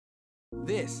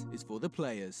This is for the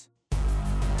players.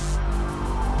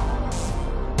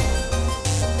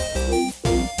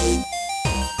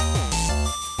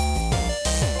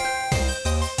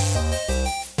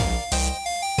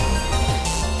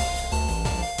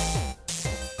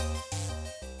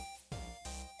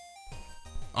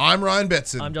 I'm Ryan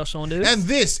Betson. I'm Josh Saunders. And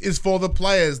this is For the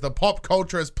Players, the pop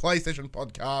culturist PlayStation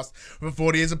podcast with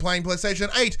 40 years of playing PlayStation,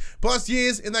 8 plus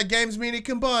years in that games media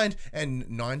combined, and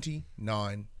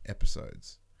 99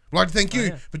 episodes. I'd like to thank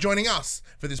you for joining us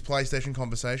for this PlayStation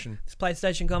conversation. This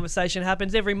PlayStation conversation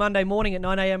happens every Monday morning at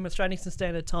 9 a.m. Australian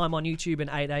Standard Time on YouTube and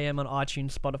 8 a.m. on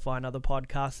iTunes, Spotify and other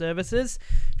podcast services.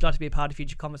 If you'd like to be a part of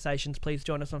future conversations, please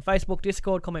join us on Facebook,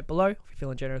 Discord, comment below. If you're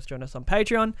feeling generous, join us on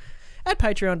Patreon at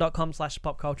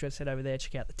patreon.com/popculture. Head over there,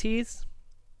 check out the tiers.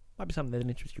 Might be something that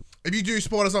interests you. If you do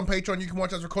support us on Patreon, you can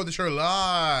watch us record the show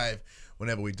live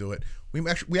whenever we do it. We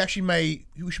should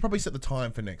probably set the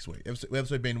time for next week.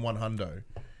 Episode being 100.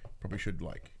 Probably should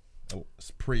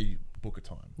pre-book a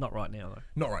time. Not right now, though.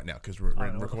 Not right now, because we're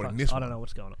recording this one. I don't know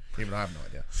what's going on. Even I have no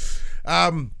idea.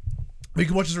 You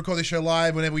can watch us record this show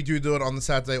live whenever we do it on the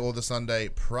Saturday or the Sunday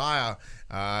prior.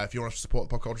 If you want to support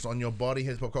the Pop Cultures on your body,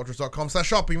 head to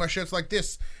popcultures.com/shop. You can buy shirts like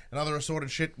this and other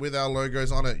assorted shit with our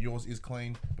logos on it. Yours is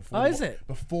clean.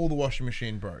 Before the washing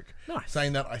machine broke. Nice.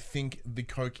 Saying that, I think the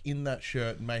Coke in that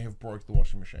shirt may have broke the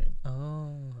washing machine.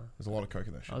 Oh. There's a lot of Coke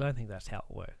in that shirt. I don't think that's how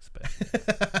it works, but...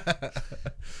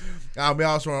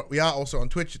 We are also on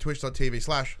Twitch at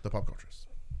twitch.tv/thepopcultures.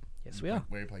 Yes, we are.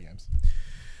 Where you play games.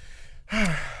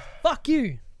 Fuck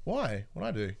you. Why?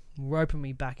 What'd I do? Roping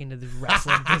me back into the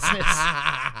wrestling business.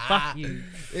 Fuck you.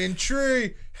 In true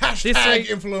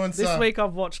 #influencer. This week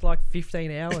I've watched like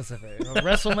 15 hours of it.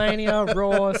 WrestleMania,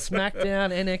 Raw,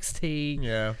 SmackDown, NXT.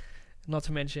 Yeah. Not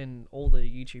to mention all the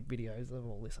YouTube videos of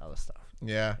all this other stuff.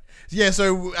 Yeah.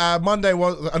 So Monday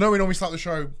was... I know we normally start the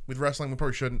show with wrestling. We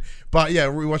probably shouldn't. But yeah,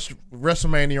 we watched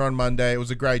WrestleMania on Monday. It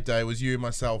was a great day. It was you,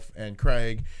 myself, and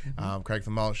Craig. Craig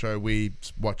from the Mullet Show.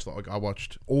 I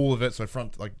watched all of it. So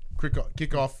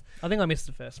kickoff. I think I missed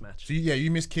the first match. So you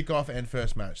missed kickoff and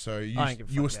first match. So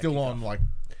you were still on like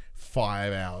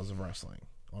 5 hours of wrestling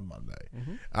on Monday.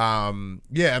 And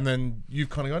then you've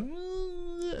kind of gone...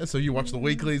 So you watch the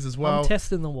weeklies as well. I'm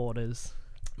testing the waters.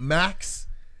 Max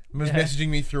was messaging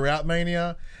me throughout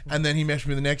Mania, and then he messaged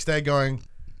me the next day going,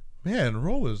 "Man,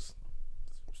 Raw was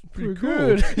pretty cool."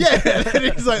 Good. Yeah, and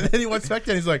then he's like, then he went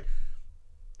SmackDown. He's like,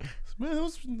 "Man,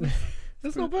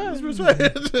 That's not bad.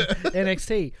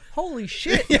 NXT. Holy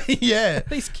shit. Yeah.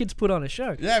 These kids put on a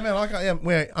show. Yeah,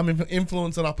 man. I'm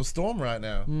influencing up a storm right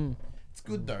now. It's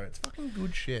good though. It's fucking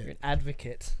good shit. You're an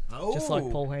advocate, just like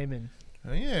Paul Heyman.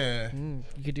 Oh yeah. You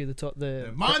could do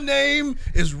the My name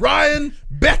is Ryan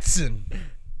Betson.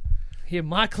 Here,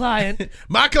 my client,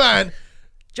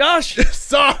 Josh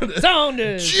Saunders.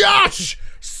 Josh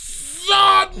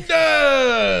Saunders.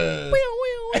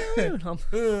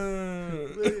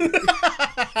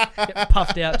 Get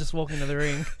puffed out just walking to the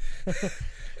ring.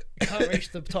 Can't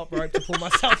reach the top rope to pull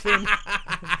myself in.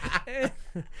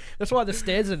 That's why the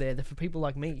stairs are there. They're for people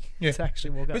like me to actually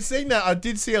walk up. But seeing that, I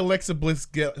did see Alexa Bliss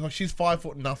get like she's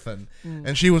 5'0",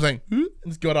 and she was like, and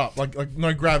just got up like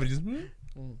no gravity. Just, I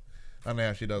don't know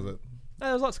how she does it.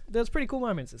 There was pretty cool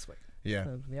moments this week. Yeah,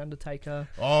 the Undertaker.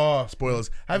 Oh,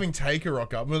 spoilers! Having Taker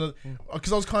rock up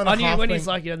because I was kind of. I knew when he's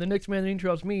like, the next man that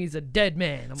interrupts me is a dead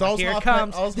man. I'm like, here it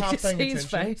comes. I was half paying attention. His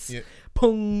face. Yeah.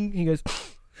 Pung. He goes.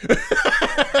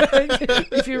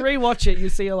 If you rewatch it, you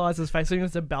see Eliza's face. As soon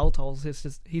as the bell tolls,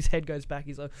 his head goes back.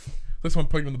 He's like, this one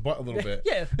poked him in the butt a little bit.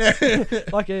 Yeah,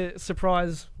 like a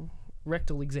surprise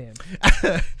rectal exam.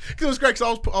 Because it was great.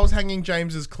 Because I was hanging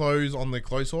James's clothes on the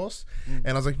clothes horse, and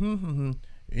I was like,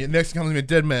 Next comes me a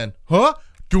dead man. Huh?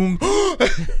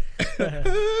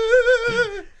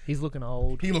 He's looking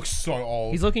old. He looks so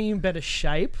old. He's looking in better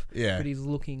shape. Yeah, but he's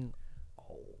looking.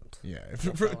 Yeah,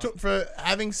 for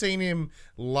having seen him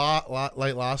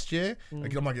late last year,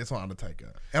 like, I'm like, it's not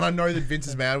Undertaker. And I know that Vince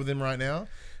is mad with him right now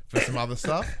for some other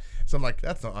stuff. So I'm like,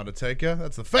 that's not Undertaker.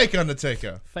 That's the fake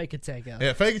Undertaker. Fake-a-taker.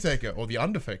 Yeah, Fake-a-taker or the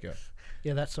Underfaker.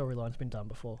 Yeah, that storyline's been done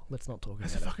before. Let's not talk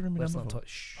about it. Fucking remember Let's that not before. talk.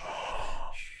 Shh.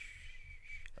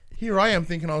 Here I am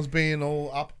thinking I was being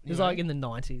all up. It was like in the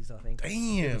 90s, I think.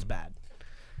 Damn. It was bad.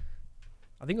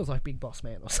 I think it was like Big Boss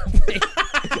Man or something.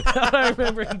 I don't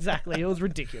remember exactly. It was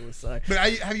ridiculous. So. But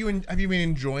have you been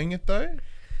enjoying it though?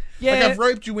 Yeah. Like I've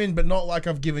roped you in, but not like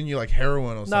I've given you like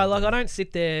heroin or something. No, like I don't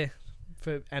sit there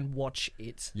and watch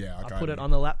it. Yeah, I put it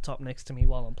on the laptop next to me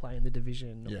while I'm playing The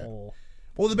Division or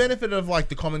Well, the benefit of like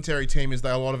the commentary team is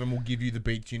that a lot of them will give you the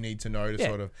beats you need to know to Yeah.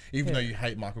 sort of, even though you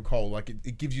hate Michael Cole, like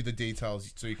it gives you the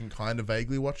details so you can kind of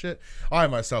vaguely watch it. I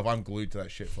myself, I'm glued to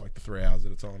that shit for like the 3 hours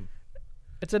that it's on.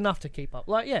 It's enough to keep up.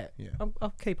 Like, yeah.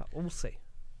 I'll keep up. We'll see.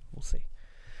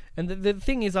 And the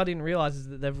thing is, I didn't realize is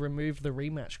that they've removed the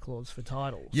rematch clause for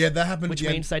titles. Yeah, that happened. Which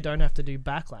means they don't have to do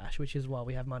Backlash, which is why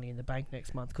we have Money in the Bank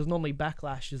next month. Because normally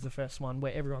Backlash is the first one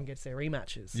where everyone gets their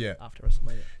rematches after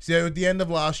WrestleMania. So at the end of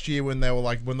last year, when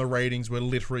the ratings were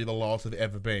literally the lowest they've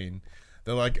ever been,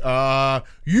 they're like,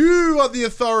 you are the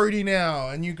authority now,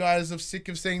 and you guys are sick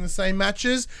of seeing the same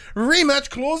matches. Rematch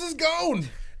clause is gone,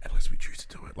 unless we choose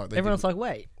to do it. Like everyone's like,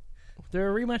 wait, there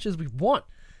are rematches we want.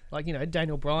 Like,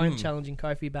 Daniel Bryan challenging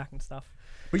Kofi back and stuff.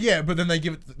 But then they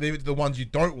give it to the ones you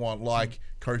don't want, like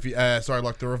Kofi.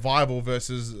 like the Revival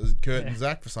versus Kurt and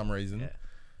Zach for some reason. Yeah.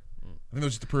 I think it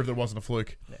was just to prove that it wasn't a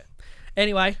fluke. Yeah.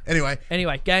 Anyway,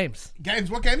 games. Games.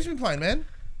 What games have you been playing, man?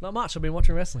 Not much. I've been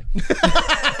watching wrestling.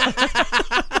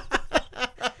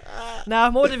 Now,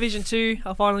 more Division 2.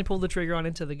 I finally pulled the trigger on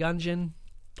Enter the Gungeon.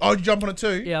 Oh, did you jump on it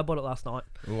too? Yeah, I bought it last night.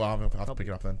 Oh, I'll have to pick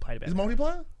it up then. Played a bit. Is it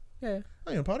multiplayer? Yeah.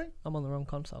 Oh, you're in a party? I'm on the wrong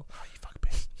console. Oh, you fuck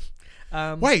bitch.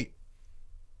 Um, Wait.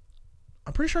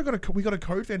 I'm pretty sure we got a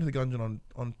code for Enter the Gungeon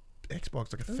on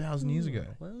Xbox like 1,000 years ago.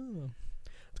 Wow.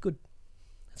 It's good.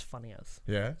 It's funny as.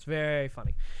 Yeah. It's very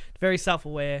funny. It's very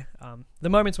self-aware. The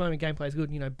moment gameplay is good.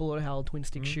 Bullet hell, twin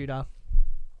stick shooter.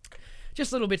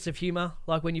 Just little bits of humor,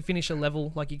 like when you finish a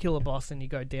level, like you kill a boss and you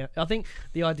go down. I think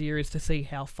the idea is to see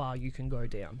how far you can go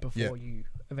down before you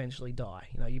eventually die.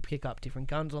 You pick up different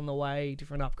guns on the way,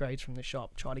 different upgrades from the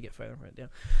shop, try to get further and further down.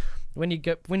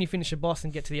 When you finish a boss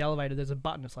and get to the elevator, there's a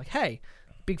button. It's like, hey,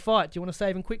 big fight. Do you want to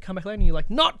save and quick? Come back later. And you're like,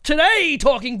 not today,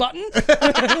 talking button.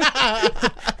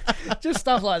 Just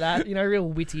stuff like that. Real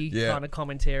witty kind of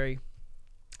commentary.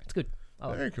 It's good.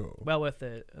 Very cool. Well worth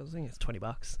it. I think it's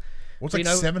 $20. Well, it's like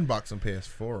 $7 on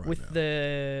PS4 right with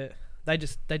now. They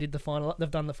did the final.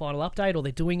 They've done the final update, or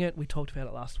they're doing it. We talked about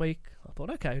it last week. I thought,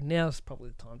 okay, now's probably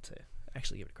the time to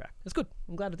actually give it a crack. It's good.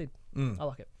 I'm glad I did. I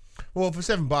like it. Well, for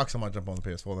 $7, I might jump on the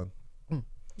PS4 then.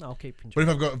 I'll keep But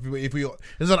enjoying.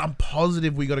 I'm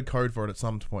positive we got a code for it at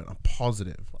some point. I'm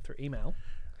positive. What, through email?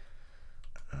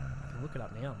 I can look it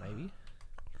up now, maybe.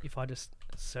 If I just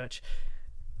search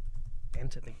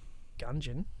Enter the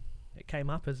Gungeon, it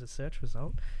came up as a search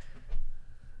result.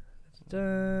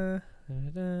 17.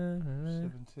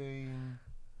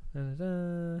 I don't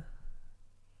know.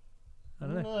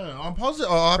 No, I'm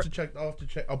positive. I'll have to check.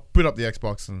 I'll boot up the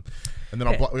Xbox and then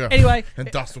I'll play. Anyway,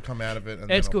 and dust will come out of it. And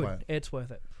it's then I'll good. play it. It's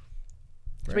worth it.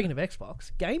 Speaking of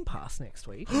Xbox, Game Pass next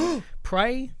week.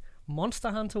 Prey,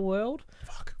 Monster Hunter World.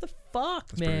 Fuck. The fuck,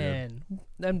 That's man.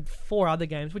 And 4 other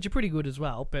games, which are pretty good as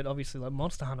well. But obviously, like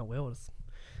Monster Hunter World is,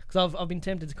 because I've been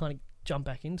tempted to kind of jump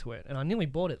back into it, and I nearly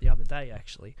bought it the other day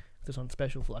actually. It was on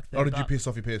special for like $30. Oh, did you piss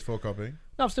off your PS4 copy?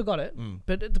 No, I've still got it,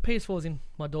 but the PS4 is in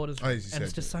my daughter's room, as you and said,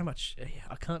 it's just so much.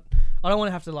 I don't want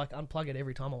to have to like unplug it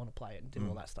every time I want to play it and do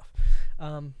all that stuff.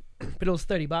 But it was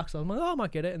 $30. I was like, oh, I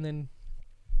might get it, and then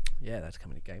that's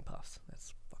coming to Game Pass.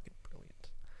 That's fucking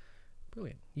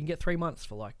brilliant. You can get 3 months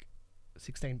for like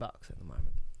 $16 at the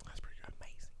moment. That's pretty good.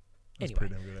 Amazing. That's Anyway,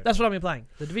 pretty damn good, that's what I've been playing.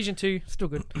 The Division 2 still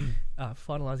good.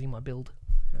 Finalizing my build.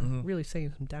 Really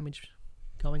seeing some damage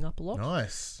going up a lot.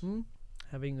 Nice.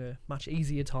 Having a much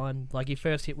easier time. Like you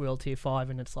first hit World Tier 5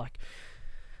 and it's like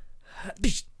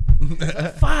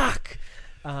fuck.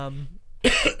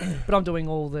 But I'm doing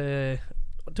all the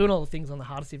things on the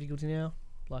hardest difficulty now.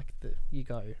 Like you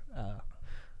go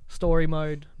story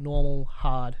mode, normal,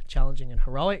 hard, challenging, and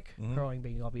heroic. Heroic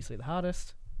being obviously the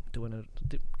hardest.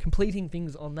 Completing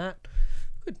things on that.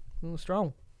 Good.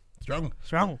 Strong. But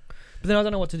then I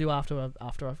don't know what to do after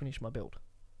I finish my build.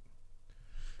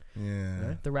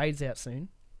 Yeah. The raid's out soon,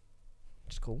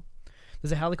 which is cool.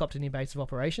 There's a helicopter near base of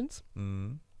operations,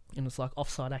 and it's like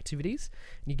off-site activities.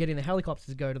 And you get in the helicopter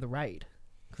to go to the raid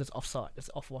because it's off-site. It's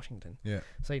off Washington. Yeah.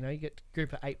 So you get a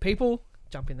group of 8 people,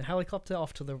 jump in the helicopter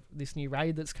off to this new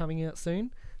raid that's coming out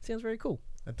soon. Sounds very cool.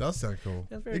 That does sound cool.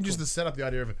 That's very Even cool. just to set up the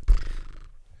idea of it.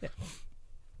 Yeah.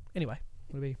 Anyway,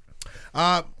 what'll be?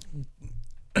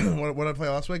 What did I play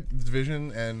last week?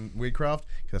 Division and Weirdcraft.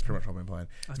 That's pretty much what I've been playing.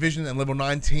 Division and level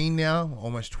 19 now,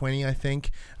 almost 20, I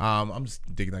think. I'm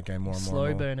just digging that game more and more.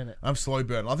 Slow burning it. I'm slow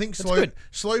burning. I think good.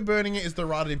 slow burning it is the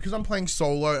right idea because I'm playing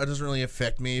solo. It doesn't really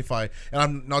affect me and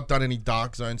I'm not done any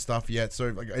Dark Zone stuff yet. So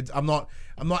like I'm not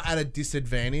at a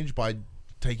disadvantage by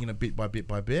taking it bit by bit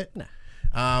by bit. No.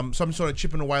 So I'm sort of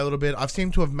chipping away a little bit. I've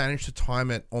seemed to have managed to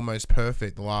time it almost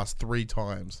perfect the last 3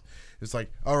 times. It's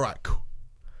like, all right, cool.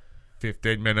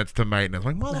 15 minutes to maintenance.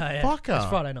 I'm like, motherfucker. It's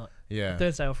Friday night. Yeah.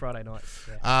 Thursday or Friday night.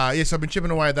 Yeah. So I've been chipping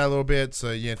away at that a little bit.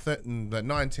 So yeah,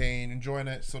 19, enjoying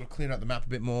it, sort of clearing up the map a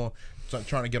bit more. So I'm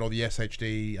trying to get all the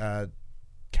SHD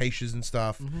caches and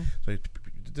stuff. So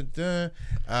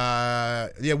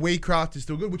WeCraft is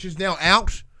still good, which is now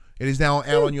out. It is now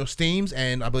out on your Steams,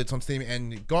 and I believe it's on Steam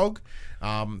and GOG.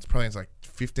 It's probably like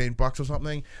 $15 or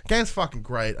something. Game's fucking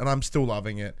great, and I'm still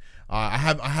loving it. I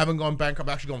haven't gone back. I've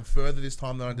actually gone further this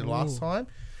time than I did last time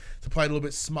to play it a little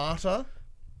bit smarter.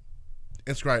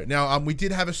 It's great. Now, we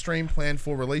did have a stream planned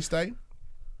for release day.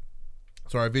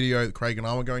 Sorry, a video that Craig and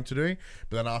I were going to do,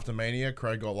 but then after Mania,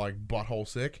 Craig got like butthole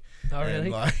sick. Oh, really?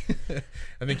 And, like,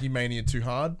 I think he mania'd too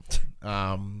hard.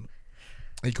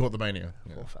 He caught the mania.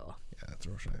 Yeah. Poor fella. Yeah, that's a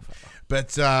real shame. But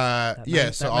That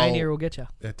mania will get you.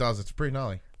 It does. It's pretty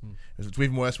gnarly. It's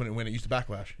even worse when it used to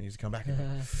backlash. It used to come back.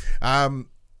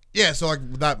 So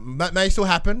like that may still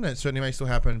happen. It certainly may still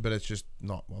happen, but it's just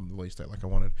not on the release date like I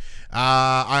wanted.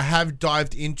 I have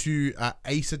dived into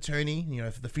Ace Attorney.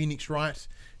 For the Phoenix Wright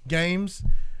games.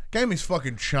 Game is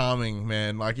fucking charming,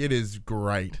 man. Like, it is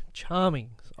great.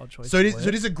 Charming. Odd choice. So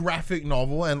it is a graphic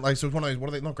novel, and like, so it's one of those. What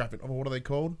are they? Not graphic novel. What are they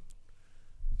called?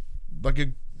 Like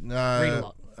a read a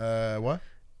lot. What?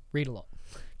 Read a lot.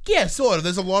 Yeah, sort of.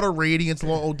 There's a lot of reading. It's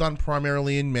all done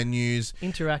primarily in menus.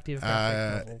 Interactive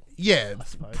graphic novel. Yeah,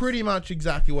 pretty much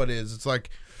exactly what it is. It's like,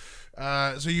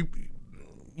 so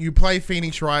you play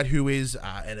Phoenix Wright, who is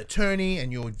an attorney,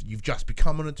 and you've just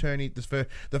become an attorney.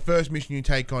 The first mission you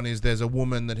take on is there's a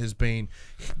woman that has been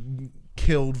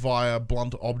killed via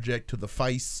blunt object to the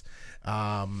face,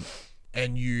 and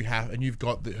you've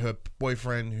got her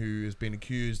boyfriend who has been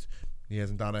accused. He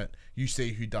hasn't done it. You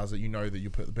see who does it. You know that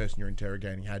the person you're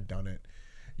interrogating had done it.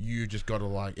 You just got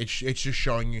to it's just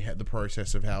showing you the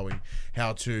process of how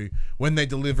to, when they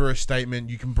deliver a statement,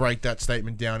 you can break that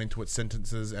statement down into its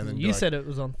sentences, and then you said it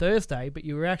was on Thursday, but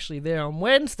you were actually there on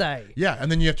Wednesday. Yeah, and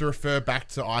then you have to refer back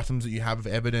to items that you have of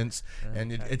evidence,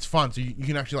 and it's fun. So you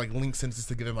can actually link sentences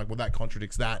together, well, that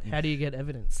contradicts that. How do you get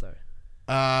evidence though?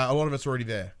 A lot of it's already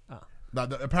there. Oh.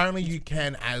 Apparently, you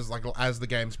can as the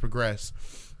games progress,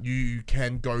 you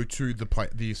can go to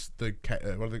what's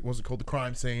it called, the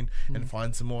crime scene, and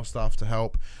find some more stuff to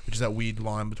help, which is that weird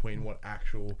line between what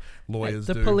actual lawyers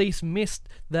do. The police missed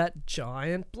that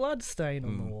giant blood stain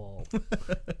on the wall.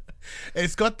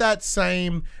 It's got that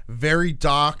same very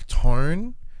dark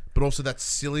tone, but also that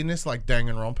silliness like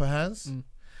Danganronpa has.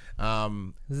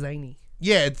 Zany.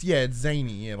 Yeah, it's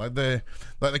zany. Yeah, like the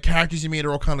characters you meet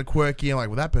are all kind of quirky, and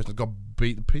well, that person got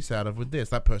beat the piss out of with this.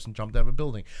 That person jumped out of a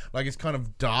building. Like, it's kind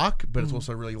of dark, but it's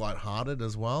also really lighthearted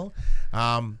as well.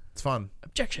 It's fun.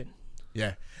 Objection.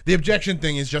 Yeah, the objection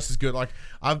thing is just as good. Like,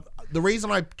 the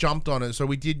reason I jumped on it, so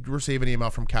we did receive an email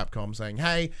from Capcom saying,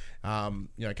 "Hey,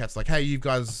 Cat's like, hey, you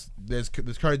guys, there's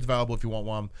codes available if you want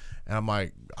one," and I'm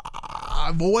like,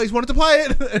 I've always wanted to play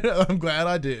it. I'm glad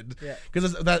I did. Yeah,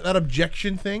 because that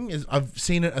objection thing I've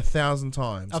seen it 1,000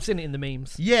 times. I've seen it in the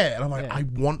memes. Yeah, and I'm like, I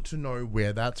want to know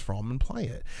where that's from and play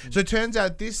it. So it turns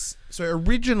out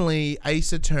originally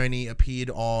Ace Attorney appeared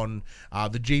on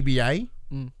the GBA.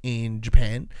 In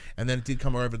Japan, and then it did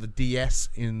come over the DS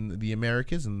in the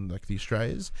Americas and the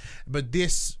Australias, but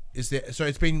this is so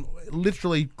it's been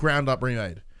literally ground up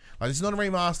remade. This is not a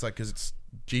remaster because it's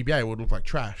GBA, it would look like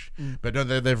trash, but no,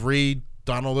 they've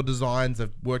redone all the designs,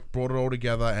 they've brought it all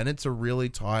together, and it's a really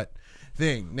tight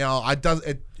thing. Now it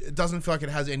doesn't feel like it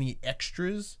has any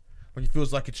extras. It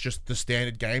feels like it's just the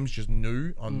standard games, just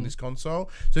new on this console.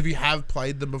 So if you have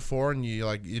played them before and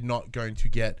you're not going to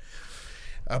get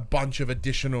a bunch of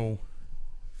additional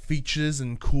features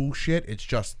and cool shit. It's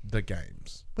just the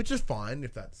games, which is fine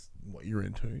if that's what you're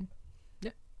into.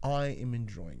 Yeah, I am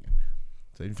enjoying it.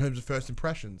 So in terms of first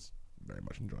impressions, very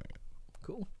much enjoying it.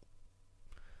 Cool.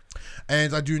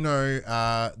 And I do know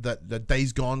that the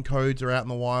Days Gone codes are out in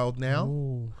the wild now.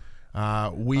 Ooh.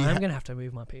 I'm gonna have to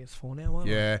move my PS4 now. Won't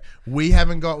I? We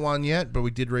haven't got one yet, but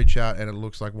we did reach out, and it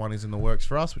looks like one is in the works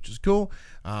for us, which is cool.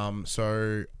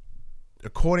 So,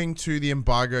 according to the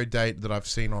embargo date that I've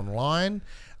seen online,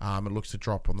 it looks to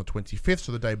drop on the 25th,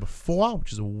 so the day before,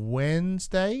 which is a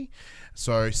Wednesday.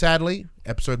 So, sadly,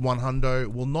 episode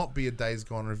 100 will not be a Days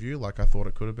Gone review like I thought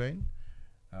it could have been.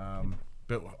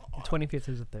 But 25th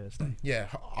is a Thursday. Yeah,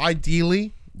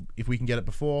 ideally, if we can get it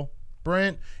before,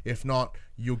 brilliant. If not,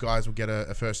 you guys will get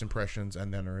a first impressions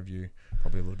and then a review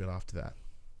probably a little bit after that.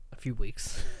 A few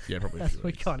weeks. Yeah, probably a few We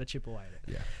weeks. kind of chip away at it.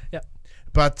 Yeah. Yep.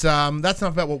 But that's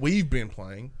enough about what we've been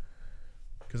playing,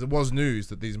 because it was news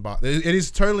that it is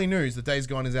totally news that Days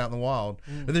Gone is out in the wild.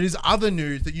 But there is other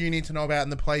news that you need to know about in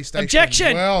the PlayStation.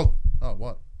 Objection! Well, oh,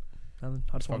 what?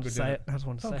 I just wanted to say it. I just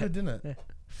wanted to say Oh, it. good, didn't it? Yeah.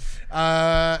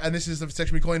 And this is the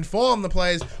section we call Inform the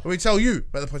Players, where we tell you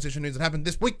about the PlayStation news that happened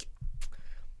this week.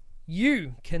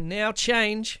 You can now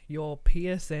change your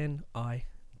PSN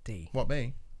ID. What,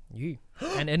 me? You.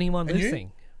 And anyone And you?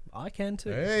 listening. I can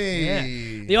too.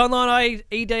 Hey. Yeah. The online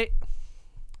ID...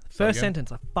 First again.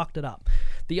 sentence, I fucked it up.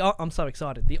 I'm so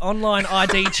excited. The online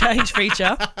ID change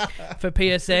feature for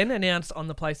PSN, announced on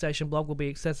the PlayStation blog, will be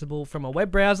accessible from a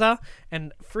web browser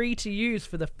and free to use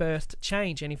for the first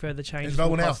change. Any further change It's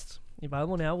available now.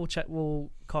 Available now. Will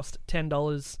cost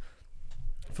 $10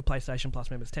 for PlayStation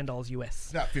Plus members. $10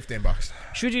 US. About $15.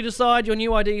 Should you decide your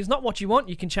new ID is not what you want,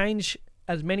 you can change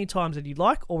as many times as you'd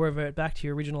like or revert back to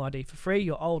your original ID for free.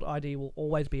 Your old ID will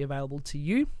always be available to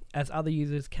you, as other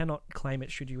users cannot claim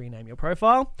it should you rename your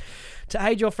profile. To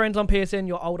aid your friends on PSN,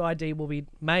 your old ID will be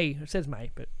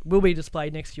will be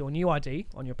displayed next to your new ID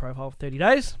on your profile for 30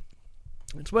 days.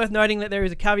 It's worth noting that there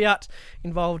is a caveat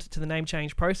involved to the name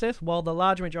change process. While the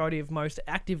large majority of most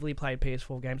actively played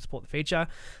PS4 games support the feature,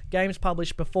 games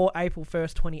published before April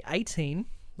 1st, 2018,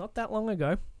 not that long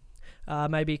ago,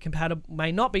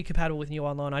 may not be compatible with new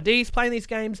online IDs. Playing these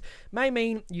games may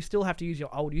mean you still have to use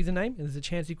your old username, and there's a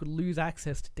chance you could lose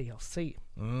access to DLC.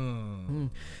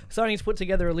 Sony's put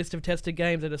together a list of tested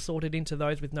games that are sorted into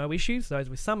those with no issues, those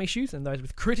with some issues, and those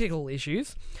with critical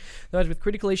issues. Those with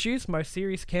critical issues, the most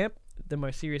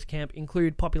serious camp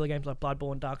include popular games like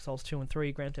Bloodborne, Dark Souls 2 and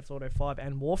 3, Grand Theft Auto 5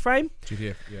 and Warframe.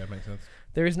 GTF, yeah, makes sense.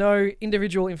 There is no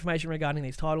individual information regarding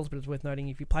these titles, but it's worth noting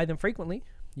if you play them frequently,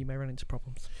 you may run into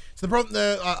problems. So the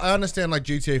problem, I understand like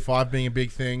GTA 5 being a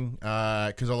big thing,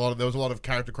 because there was a lot of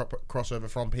character crossover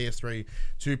from PS3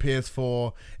 to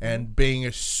PS4, and being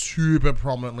a super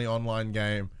prominently online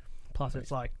game. Plus,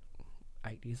 it's like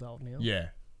 8 years old now. Yeah.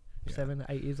 7,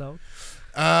 8 years old.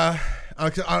 I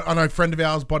know a friend of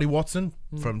ours, Buddy Watson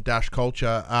from Dash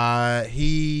Culture.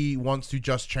 He wants to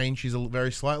just change his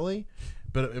very slightly,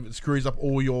 but it screws up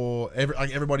all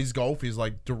everybody's golf is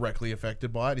like directly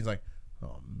affected by it. He's like,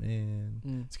 oh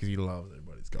man, it's because he loves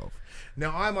everybody's golf.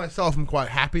 Now I myself am quite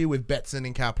happy with Betson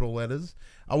in capital letters.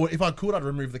 If I could, I'd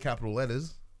remove the capital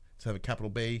letters to have a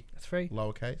capital B. That's free.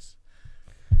 Lowercase.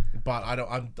 But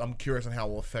I'm curious on how it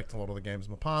will affect a lot of the games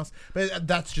in the past. But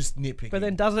that's just nitpicking. But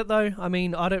then does it though? I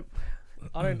mean, I don't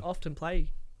often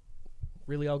play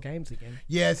really old games again.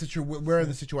 Yeah, it's true. We're in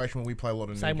the situation where we play a lot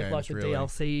of Same new with games. like the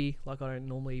DLC. Like I don't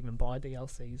normally even buy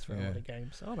DLCs for a Yeah. lot of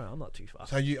games. So I don't know. I'm not too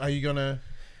fast. So are you gonna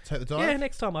take the dive? Yeah,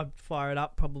 next time I fire it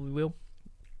up, probably will.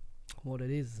 What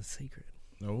it is a secret.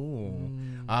 Oh,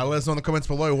 let us know in the comments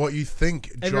below what you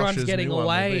think. Everyone's Josh's getting new one will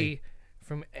away be.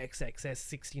 from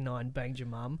XXS69 Bang Your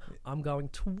Mum. I'm going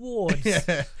towards.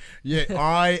 Yeah.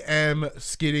 I am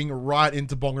skidding right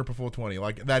into Bong Ripper 420.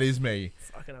 Like that is me.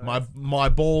 Fucking amazing. My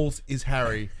balls is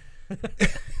Harry.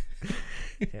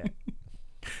 Yeah.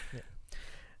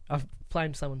 I've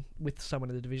played with someone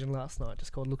in the division last night,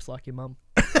 just called "Looks Like Your Mum."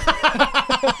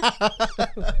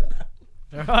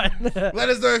 All right. Let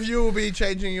us know if you will be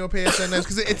changing your PSN names,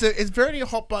 because it's very a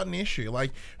hot button issue.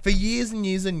 Like for years and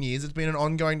years and years, it's been an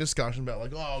ongoing discussion about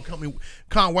like, oh,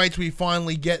 can't wait till we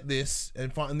finally get this,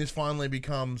 and this finally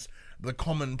becomes the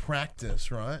common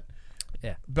practice, right?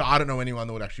 Yeah. But I don't know anyone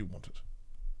that would actually want it.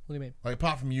 What do you mean? Like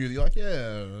apart from you, you're like,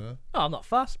 yeah. Oh, I'm not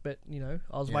fussed, but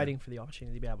I was Yeah. waiting for the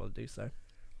opportunity to be able to do so.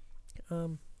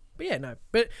 But yeah, no.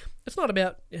 But it's not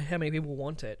about how many people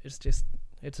want it.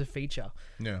 It's a feature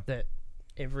Yeah. that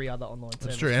every other online service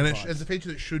That's true, and provides. it's a feature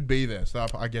that should be there, so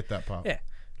I get that part. Yeah.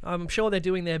 I'm sure they're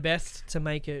doing their best to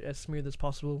make it as smooth as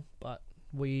possible, but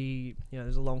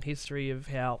there's a long history of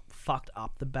how fucked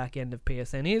up the back end of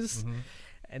PSN is,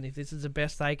 and if this is the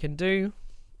best they can do,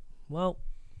 well,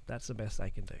 that's the best they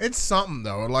can do. It's something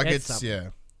though. Like It's it's something. yeah.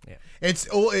 Yeah. It's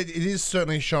all. It is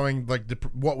certainly showing like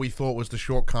what we thought was the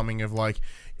shortcoming of like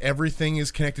everything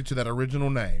is connected to that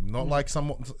original name, not like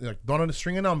not on a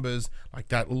string of numbers, like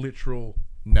that literal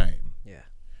name, Yeah.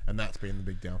 and that's been the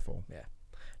big downfall. Yeah.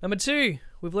 Number 2,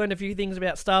 we've learned a few things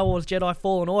about Star Wars Jedi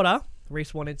Fallen Order.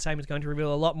 Respawn Entertainment is going to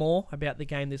reveal a lot more about the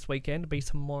game this weekend. It'll be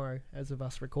tomorrow as of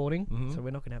us recording, so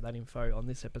we're not going to have that info on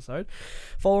this episode.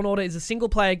 Fallen Order is a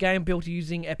single-player game built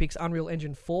using Epic's Unreal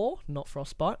Engine 4, not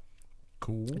Frostbite.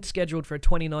 Cool. It's scheduled for a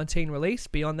 2019 release.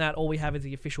 Beyond that, all we have is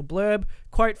the official blurb.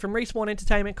 Quote, from Respawn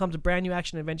Entertainment comes a brand new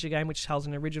action-adventure game which tells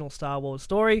an original Star Wars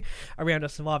story around a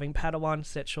surviving Padawan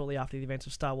set shortly after the events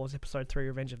of Star Wars Episode 3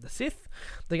 Revenge of the Sith.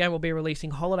 The game will be releasing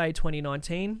holiday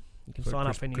 2019. You can So sign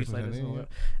up for Christmas newsletters and all ending,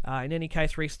 that. In any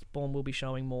case, Respawn will be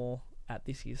showing more at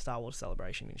this year's Star Wars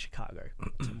celebration in Chicago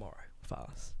tomorrow for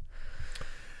us.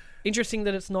 Interesting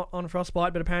that it's not on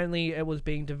Frostbite, but apparently it was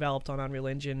being developed on Unreal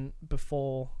Engine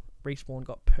before Respawn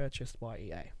got purchased by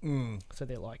EA. Mm. So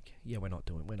they're like, yeah, we're not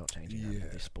changing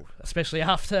this sport. Especially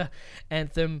after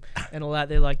Anthem and all that.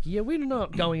 They're like, yeah, we're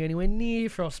not going anywhere near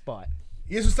Frostbite.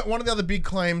 Yes, it's one of the other big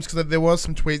claims, because there was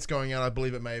some tweets going out. I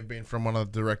believe it may have been from one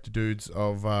of the director dudes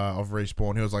of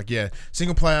Respawn. He was like, "Yeah,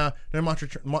 single player, no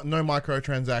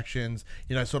microtransactions.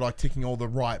 You know, sort of like ticking all the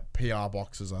right PR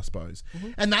boxes, I suppose."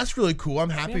 Mm-hmm. And that's really cool. I'm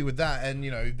happy with that. And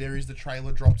you know, there is the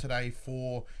trailer drop today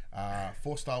for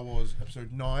Star Wars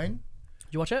Episode 9. Did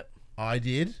you watch it? I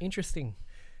did. Interesting.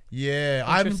 Yeah,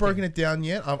 I haven't broken it down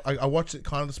yet. I watched it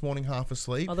kind of this morning, half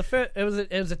asleep. Oh, it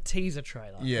was a teaser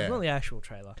trailer. Yeah, it was not the actual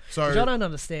trailer. So which I don't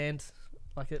understand.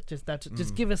 Like just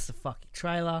give us the fucking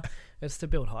trailer. It's to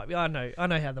build hype. I know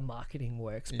how the marketing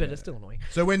works, but it's still annoying.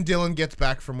 So when Dylan gets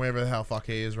back from wherever the hell fuck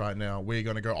he is right now, we're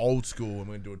gonna go old school and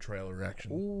we're gonna do a trailer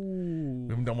reaction. Ooh.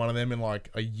 We haven't done one of them in like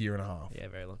a year and a half. Yeah,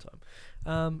 very long time.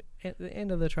 At the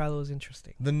end of the trailer was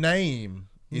interesting. The name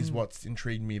is what's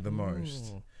intrigued me the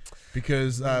most.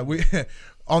 Because we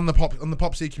on the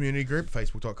Pop C community group,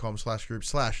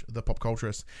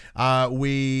 facebook.com/group/thepopculturist,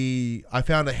 I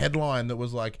found a headline that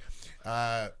was like,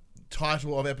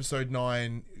 title of episode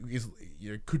 9 is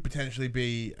could potentially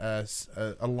be a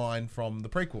line from the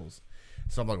prequels.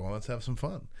 So I'm like, well, let's have some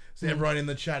fun. So everyone in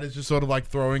the chat is just sort of like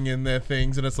throwing in their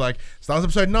things, and it's like, Star Wars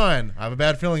Episode 9, I have a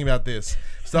bad feeling about this.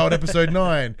 Star Wars Episode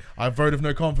 9, I vote of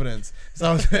no confidence.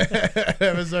 Star Wars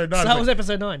Episode 9. Star Wars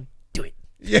Episode 9, do it.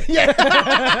 Yeah.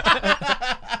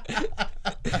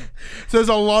 So there's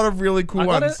a lot of really cool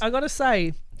ones. I gotta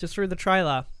say, just through the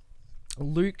trailer,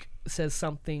 Luke says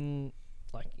something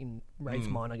like in Rey's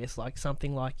mind, I guess, like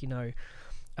something like,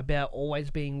 about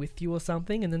always being with you or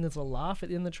something, and then there's a laugh at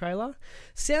the end of the trailer.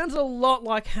 Sounds a lot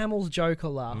like Hamill's Joker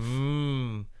laugh.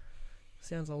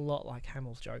 Sounds a lot like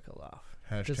Hamill's Joker laugh.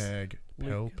 Hashtag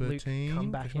Luke Palpatine. come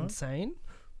back insane.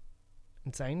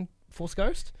 Force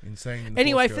Ghost. Insane.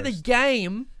 Anyway, Force for the Ghost.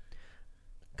 game,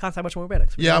 can't say much more about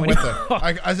it. Yeah, I'm with her.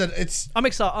 I said it's. I'm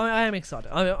excited. I am excited.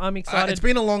 I'm excited. It's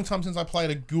been a long time since I played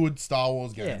a good Star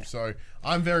Wars game, Yeah. so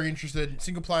I'm very interested.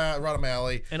 Single player, right up my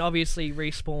alley. And obviously,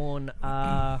 Respawn.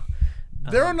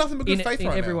 They're on nothing but good faith in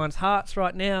right everyone's hearts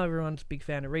right now. Everyone's a big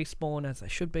fan of Respawn, as they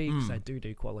should be, because they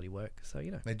do quality work. So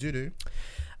They do.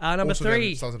 Number Also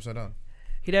 3. Star Wars Episode 9.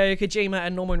 Hideo Kojima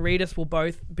and Norman Reedus will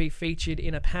both be featured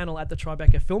in a panel at the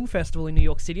Tribeca Film Festival in New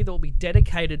York City that will be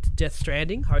dedicated to Death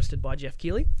Stranding, hosted by Jeff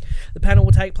Keighley. The panel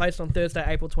will take place on Thursday,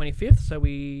 April 25th, so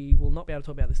we will not be able to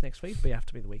talk about this next week, but it will have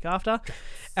to be the week after,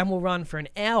 and will run for an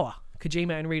hour.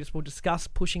 Kojima and Reedus will discuss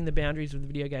pushing the boundaries of the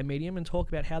video game medium and talk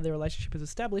about how their relationship is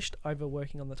established over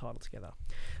working on the title together.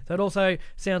 So it also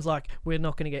sounds like we're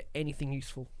not going to get anything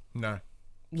useful. No.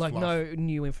 Like Fluff. no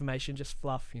new information, just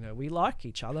fluff. We like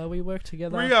each other. We work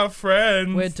together. We are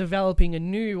friends. We're developing a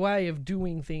new way of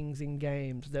doing things in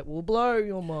games that will blow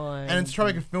your mind. And it's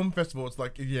Tribeca Film Festival. It's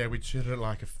like, yeah, we treat it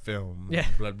like a film. Yeah.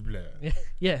 Blah, blah, blah.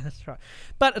 Yeah, that's right.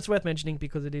 But it's worth mentioning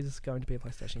because it is going to be a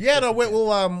PlayStation. Yeah, no,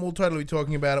 exclusive. we'll totally be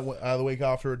talking about it the week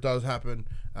after it does happen,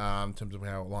 in terms of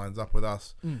how it lines up with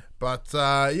us. But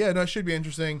it should be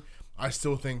interesting. I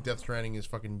still think Death Stranding is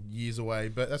fucking years away,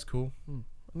 but that's cool.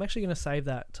 I'm actually going to save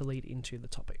that to lead into the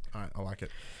topic. All right, I like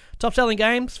it. Top selling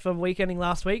games for week ending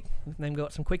last week. Then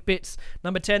got some quick bits.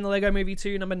 Number 10, The Lego Movie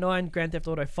 2. Number 9, Grand Theft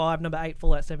Auto 5. Number 8,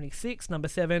 Fallout 76. Number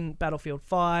 7, Battlefield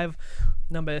 5.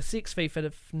 Number 6,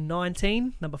 FIFA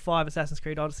 19. Number 5, Assassin's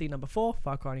Creed Odyssey. Number 4,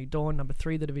 Far Cry New Dawn. Number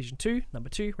 3, The Division 2. Number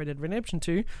 2, Red Dead Redemption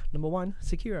 2. Number 1,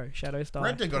 Sekiro Shadows Die.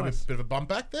 Red Dead got a bit of a bump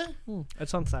back there.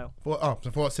 It's on sale.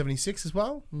 So Fallout 76 as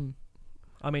well?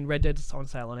 I mean, Red Dead's on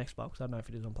sale on Xbox. I don't know if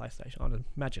it is on PlayStation. I'd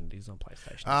imagine it is on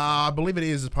PlayStation. I believe it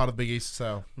is as part of the Big East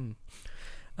sale. Yeah.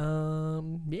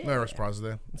 No surprises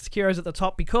there. Sekiro's at the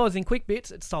top because in quick bits,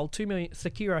 it sold 2 million.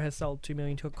 Sekiro has sold 2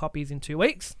 million copies in 2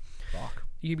 weeks. Fuck.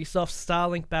 Ubisoft's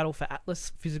Starlink Battle for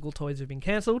Atlas physical toys have been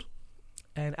cancelled.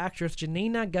 And actress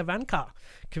Janina Gavanka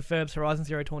confirms Horizon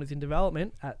Zero Dawn is in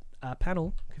development at a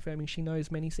panel, confirming she knows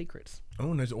many secrets.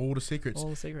 Oh, knows all the secrets. All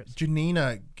the secrets.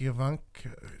 Janina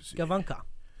Gavanka. Gavanka.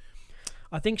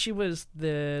 I think she was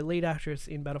the lead actress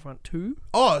in Battlefront 2.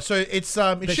 Oh, so it's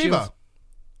Shiva.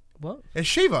 What? It's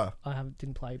Shiva.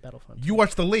 Didn't play Battlefront. You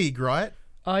watch The League, right?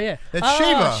 Oh, yeah. That's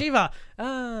Shiva. Shiva.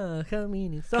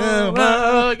 Coming in summer.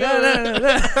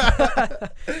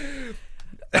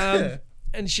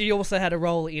 And she also had a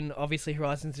role in, obviously,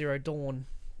 Horizon Zero Dawn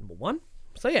number 1.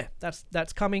 So yeah,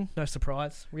 that's coming. No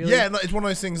surprise, really. Yeah, no, it's one of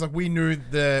those things. Like we knew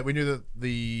that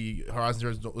the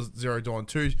Horizon Zero Dawn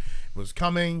 2 was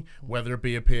coming. Whether it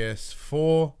be a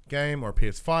PS4 game or a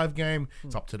PS5 game,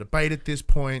 it's up to debate at this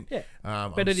point. Yeah,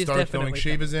 but it is stoked knowing definitely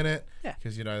Shiva's in it. Yeah,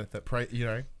 because adds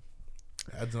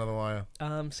another layer.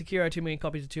 Sekiro 2 million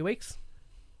copies in 2 weeks.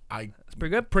 It's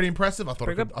pretty good. Pretty impressive. I thought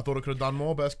Pretty I thought it could have done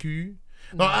more. Best Q.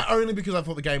 No, only because I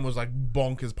thought the game was like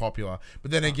bonkers popular.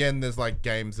 But then again, there's like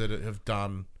games that have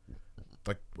done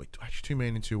like actually 2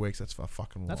 million in 2 weeks. That's a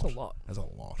fucking lot. That's a lot. That's a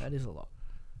lot. That is a lot.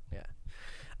 Yeah.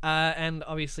 And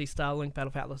obviously, Starlink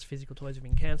Battle for Atlas physical toys have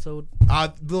been cancelled.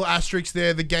 Little asterisk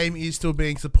there. The game is still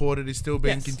being supported. Is still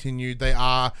being continued. They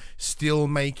are still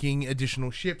making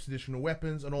additional ships, additional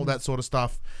weapons, and all that sort of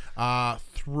stuff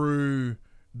through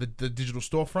the digital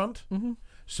storefront. Mm-hmm.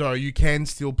 So you can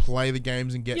still play the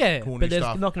games and get cool new but there's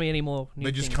stuff. not going to be any more new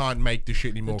They just things. can't make the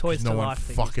shit anymore because no one's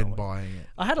fucking buying it.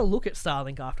 I had a look at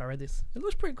Starlink after I read this. It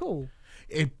looks pretty cool.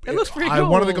 It looks pretty cool.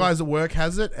 One of the cool. guys at work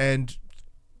has it, and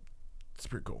it's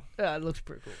pretty cool. Yeah, it looks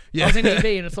pretty cool. Yeah. I was in EB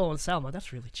and it's all on sale. I'm like,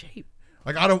 that's really cheap.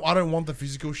 Like I don't want the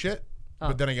physical shit,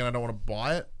 but then again, I don't want to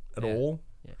buy it at all.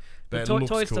 Yeah. But But it looks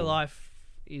Toys cool. to Life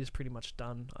is pretty much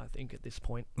done, I think, at this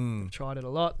point. Mm. I've tried it a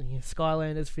lot.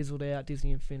 Skylanders fizzled out.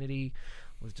 Disney Infinity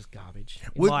was just garbage,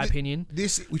 in Well, my opinion.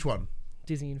 Which one?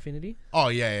 Disney Infinity. Oh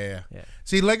yeah. Yeah.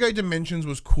 See, Lego Dimensions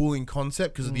was cool in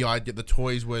concept because of the idea. The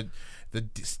toys were the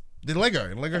Lego,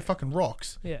 and Lego fucking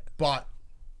rocks. Yeah. But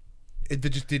they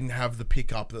just didn't have the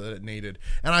pickup that it needed.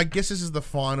 And I guess this is the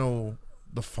final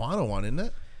one, isn't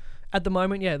it? At the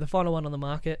moment, yeah, the final one on the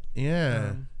market.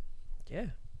 Yeah. Yeah.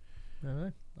 I don't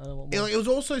know. I don't know what more. It was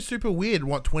also super weird.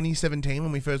 2017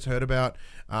 when we first heard about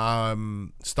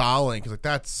Starlink?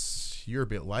 Like you're a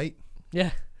bit late.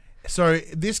 Yeah. So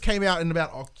this came out in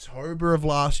about October of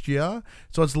last year.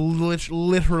 So it's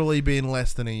literally been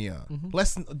less than a year,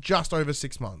 less than just over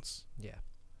 6 months. Yeah.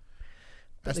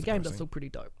 But That's the game does depressing. look pretty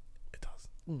dope. It does.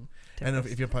 Mm. And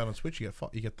if you're playing on Switch, you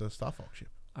get the Star Fox ship.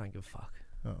 I don't give a fuck.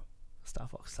 Oh. Star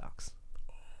Fox sucks.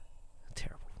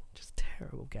 Terrible. Just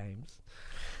terrible games.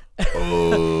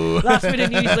 Last bit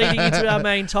of news leading into our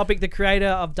main topic. The creator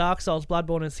of Dark Souls,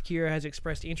 Bloodborne and Sekiro has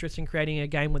expressed interest in creating a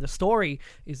game where the story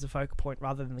is the focal point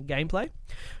rather than the gameplay.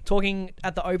 Talking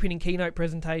at the opening keynote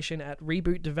presentation at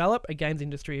Reboot Develop, a games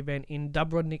industry event in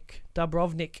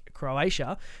Dubrovnik,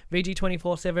 Croatia,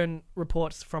 VG247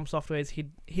 reports from Software's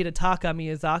Hidetaka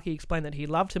Miyazaki explained that he'd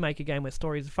love to make a game where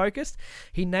stories are focused.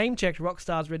 He name-checked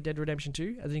Rockstar's Red Dead Redemption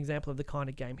 2 as an example of the kind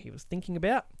of game he was thinking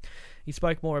about. He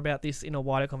spoke more about this in a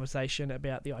wider conversation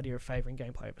about the idea of favouring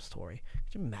gameplay over story.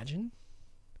 Could you imagine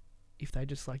if they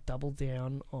just like doubled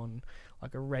down on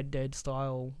like a Red Dead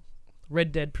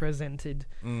presented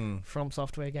From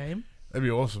Software game? That'd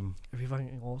be awesome. It'd be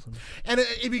fucking awesome. And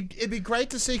it'd be great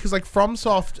to see because like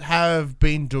FromSoft have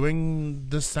been doing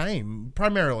the same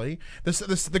primarily.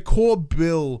 The core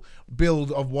build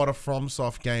of what a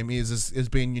FromSoft game is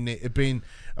been unique. It's been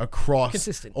across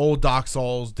Consistent. all Dark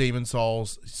Souls, Demon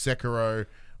Souls, Sekiro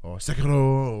or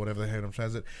whatever the hell I'm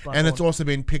saying it. And it's also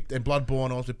been picked, and Bloodborne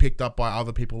also picked up by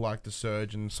other people like The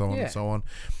Surge and so on and so on.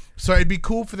 So it'd be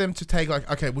cool for them to take like,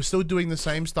 okay, we're still doing the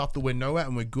same stuff that we know at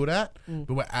and we're good at,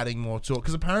 but we're adding more to it.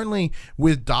 Because apparently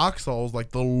with Dark Souls,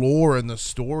 like the lore and the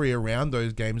story around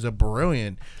those games are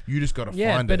brilliant. You just got to find it.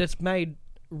 Yeah, but it's made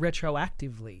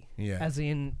retroactively. Yeah. As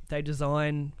in, they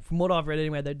design, from what I've read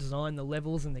anyway, they design the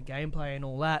levels and the gameplay and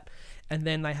all that, and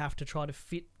then they have to try to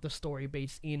fit the story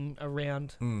beats in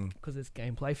around, because it's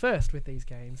gameplay first with these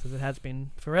games, as it has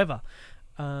been forever.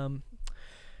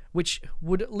 Which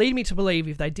would lead me to believe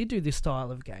if they did do this style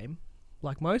of game,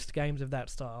 like most games of that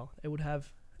style, it would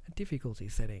have a difficulty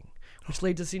setting. Which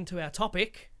leads us into our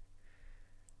topic.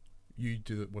 You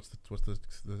do what's the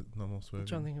normal swerve? I'm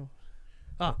trying to think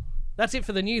of... that's it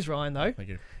for the news, Ryan, though. Thank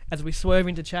you. As we swerve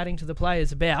into chatting to the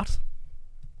players about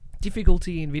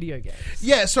difficulty in video games.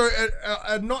 Yeah, so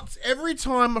not every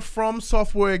time a From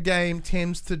Software game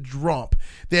tends to drop,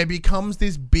 there becomes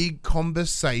this big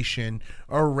conversation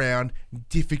around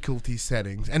difficulty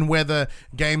settings and whether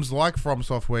games like From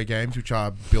Software games, which are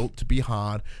built to be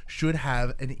hard, should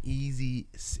have an easy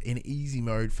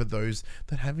mode for those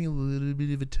that are having a little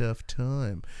bit of a tough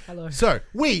time. Hello. So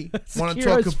we want to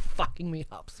talk. Sekiro's fucking me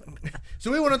up.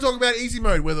 So we want to talk about easy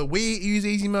mode, whether we use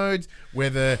easy modes,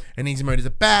 whether an easy mode is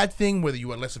a bad thing, whether you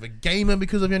are less of a gamer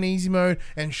because of an easy mode,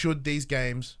 and should these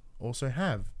games also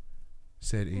have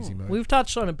said easy mode. We've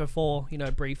touched on it before,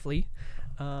 briefly.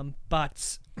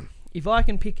 But if I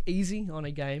can pick easy on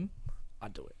a game,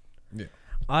 I'd do it. Yeah.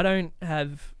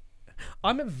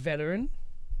 I'm a veteran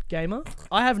gamer.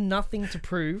 I have nothing to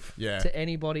prove to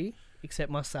anybody except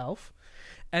myself.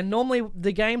 And normally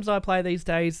the games I play these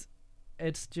days,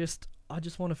 it's just, I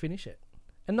just want to finish it.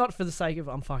 And not for the sake of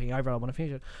I'm fucking over it, I want to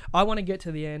finish it. I want to get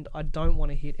to the end. I don't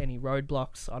want to hit any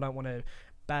roadblocks. I don't want to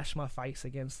bash my face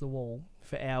against the wall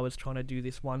for hours trying to do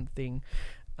this one thing.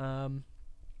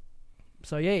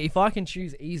 So yeah, if I can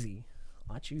choose easy,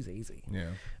 I choose easy.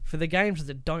 Yeah. For the games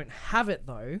that don't have it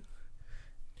though.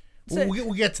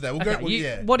 We'll get to that. We'll Okay, go.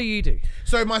 Yeah. What do you do?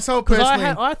 So myself Because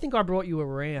personally, I think I brought you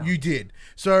around. you did.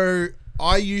 So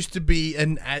I used to be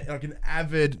an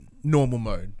avid normal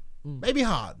mode, maybe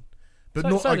hard, but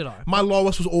So did I. my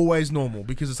lowest was always normal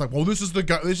because it's like, well, this is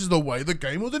the way the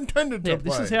game was intended to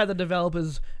play. This is how the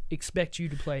developers expect you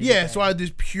to play. the Yeah, game. so I had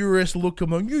this purist look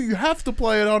among you have to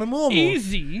play it on a normal.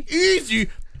 Easy.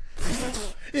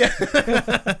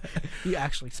 Yeah. You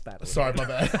actually spat. Sorry, my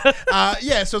bad.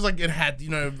 Yeah, so it's like it had,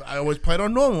 I always played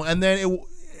on normal, and then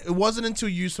it wasn't until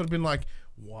you sort of been like,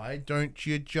 why don't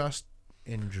you just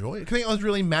enjoy it? I think I was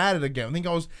really mad at the game. I think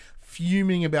I was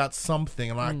fuming about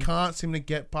something, and I can't seem to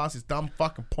get past this dumb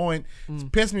fucking point. It's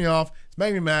pissed me off. It's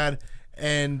making me mad.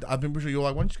 And I've been pretty sure you're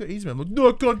like, why don't you go easy mode? I'm like, no,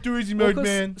 I can't do easy mode, 'cause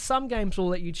man. Some games will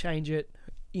let you change it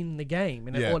in the game,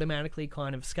 and it Yeah. automatically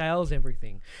kind of scales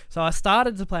everything. So I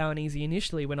started to play on easy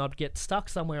initially when I'd get stuck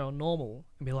somewhere on normal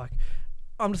and be like,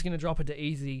 I'm just going to drop it to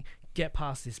easy, get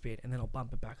past this bit, and then I'll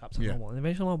bump it back up to Yeah. normal. And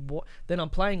eventually then I'm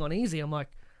playing on easy, I'm like,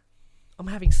 I'm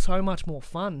having so much more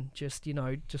fun just,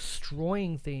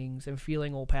 destroying things and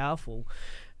feeling all powerful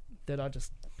that I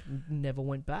just never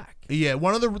went back. Yeah,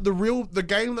 one of the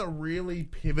game that really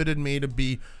pivoted me to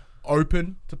be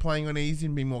open to playing on easy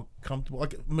and be more comfortable.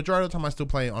 Like, majority of the time I still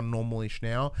play on normal-ish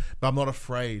now, but I'm not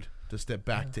afraid to step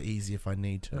back to easy if I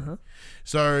need to.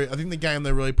 So I think the game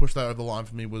that really pushed that over the line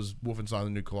for me was Wolfenstein: The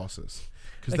New Colossus.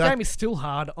 The game is still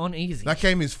hard on easy. That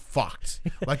game is fucked.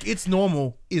 Like, its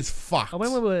normal is fucked.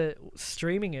 When we were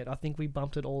streaming it, I think we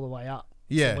bumped it all the way up.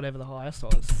 Yeah. To whatever the highest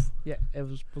was. Yeah, it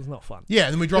was not fun. Yeah,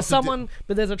 and then we dropped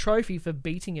But there's a trophy for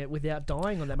beating it without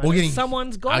dying on that Well, moment.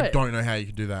 Someone's got it. I don't know how you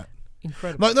can do that.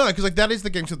 Incredible. No, because that is the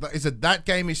game. So that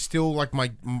game is still like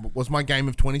was my game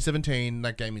of 2017.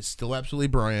 That game is still absolutely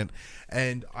brilliant,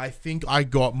 and I think I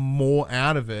got more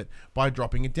out of it by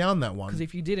dropping it down that one. Because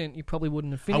if you didn't, you probably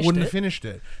wouldn't have finished it. I wouldn't have finished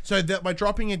it. So that by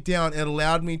dropping it down, it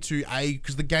allowed me to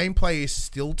because the gameplay is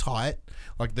still tight.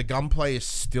 Like, the gunplay is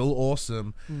still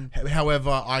awesome. However,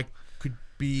 I could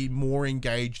be more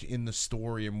engaged in the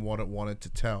story and what it wanted to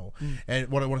tell and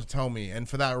what it wanted to tell me. And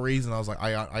for that reason, I was like,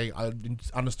 I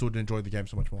understood and enjoyed the game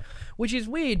so much more. Which is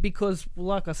weird because,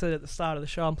 like I said at the start of the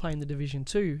show, I'm playing the Division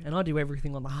 2 and I do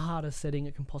everything on the hardest setting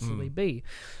it can possibly be.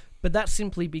 But that's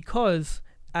simply because,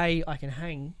 A, I can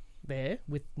hang there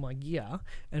with my gear,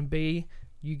 and B,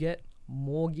 you get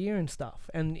more gear and stuff.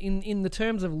 And in the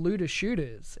terms of looter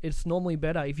shooters, it's normally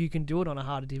better if you can do it on a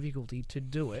harder difficulty to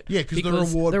do it. Yeah, because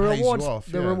the rewards you off.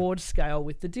 The rewards scale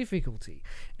with the difficulty,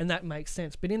 and that makes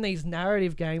sense. But in these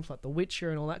narrative games like The Witcher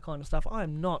and all that kind of stuff,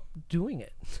 I'm not doing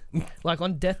it. Like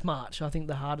on Death March, I think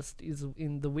the hardest is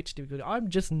in the Witch difficulty. I'm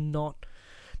just not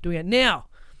doing it. Now,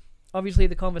 obviously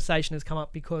the conversation has come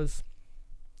up because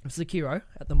of Sekiro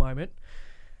at the moment.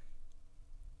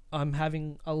 I'm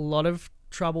having a lot of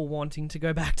trouble wanting to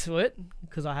go back to it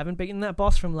because I haven't beaten that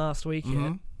boss from last week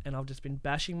yet, and I've just been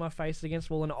bashing my face against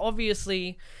the wall. And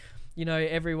obviously,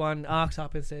 everyone arcs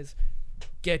up and says,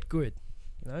 "Get good,"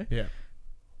 Yeah.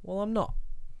 Well, I'm not,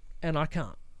 and I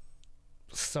can't.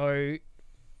 So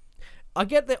I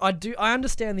get that. I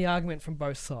understand the argument from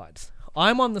both sides.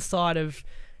 I'm on the side of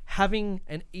having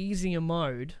an easier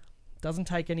mode doesn't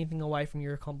take anything away from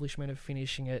your accomplishment of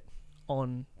finishing it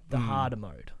on the harder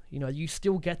mode. You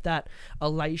still get that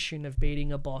elation of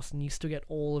beating a boss, and you still get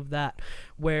all of that.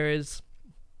 Whereas,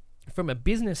 from a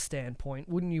business standpoint,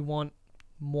 wouldn't you want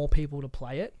more people to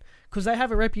play it? Because they have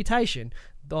a reputation.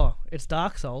 Oh, it's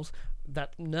Dark Souls.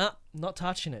 Not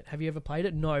touching it. Have you ever played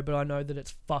it? No, but I know that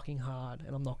it's fucking hard,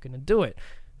 and I'm not going to do it.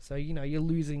 So, you're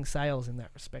losing sales in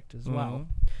that respect as well.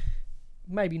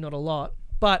 Maybe not a lot.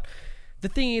 But the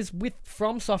thing is, with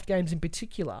FromSoft games in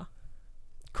particular,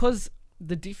 because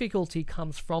the difficulty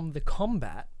comes from the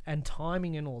combat and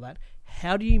timing and all that,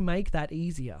 how do you make that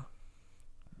easier?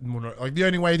 Like, the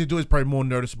only way to do it is probably more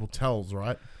noticeable tells,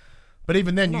 right? But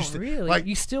even then, you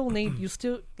still need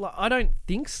I don't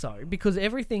think so, because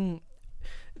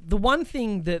the one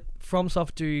thing that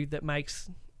FromSoft do that makes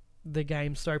the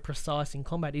game so precise in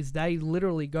combat is they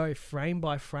literally go frame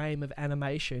by frame of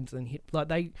animations and hit,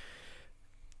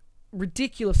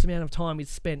 ridiculous amount of time is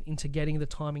spent into getting the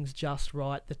timings just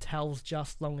right, the tells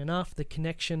just long enough, the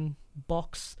connection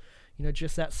box,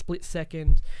 just that split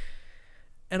second.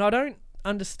 And I don't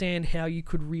understand how you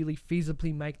could really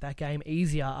feasibly make that game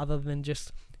easier other than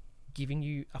just giving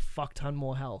you a fuck ton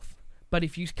more health. But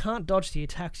if you can't dodge the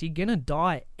attacks, you're gonna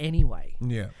die anyway.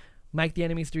 Yeah. Make the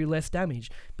enemies do less damage.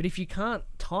 But if you can't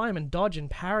time and dodge and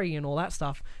parry and all that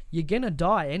stuff, you're going to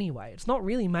die anyway. It's not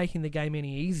really making the game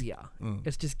any easier.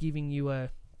 It's just giving you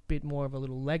a bit more of a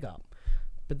little leg up.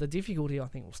 But the difficulty, I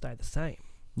think, will stay the same.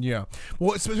 Yeah.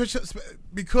 Well,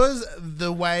 because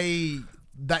the way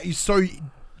that is so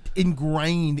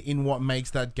ingrained in what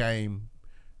makes that game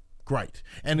great,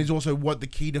 and is also what the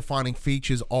key defining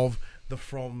features of the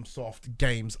FromSoft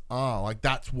games are. Like,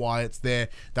 that's why it's there.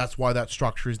 That's why that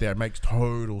structure is there. It makes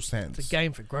total sense. It's a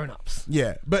game for grown-ups.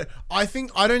 Yeah, but I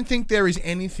don't think there is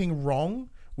anything wrong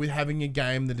with having a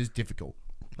game that is difficult.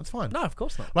 That's fine. No, of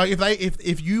course not. Like,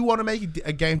 if you want to make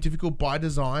a game difficult by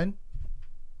design,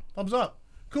 thumbs up.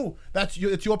 Cool.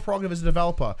 It's your prerogative as a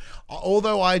developer.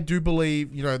 Although I do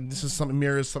believe, this is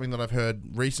mirrors something that I've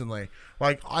heard recently.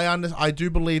 Like, I do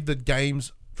believe that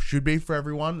games should be for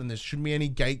everyone, and there shouldn't be any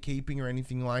gatekeeping or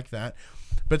anything like that.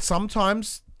 But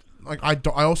sometimes, like,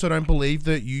 I also don't believe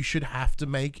that you should have to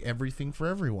make everything for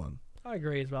everyone. I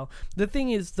agree as well. The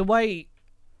thing is, the way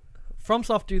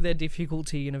FromSoft do their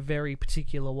difficulty in a very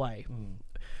particular way.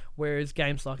 Whereas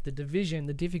games like The Division,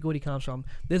 the difficulty comes from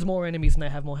there's more enemies and they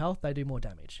have more health, they do more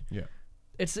damage. Yeah.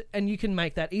 And you can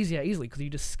make that easily because you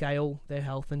just scale their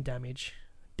health and damage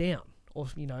down,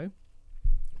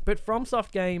 But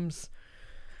FromSoft games,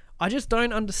 I just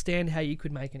don't understand how you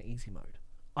could make an easy mode.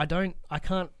 I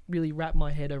can't really wrap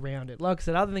my head around it. Like I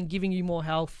said, other than giving you more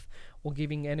health or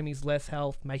giving enemies less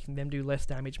health, making them do less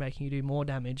damage, making you do more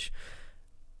damage,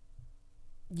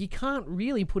 you can't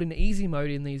really put an easy mode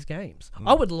in these games.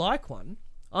 I would like one.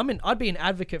 I'd be an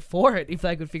advocate for it if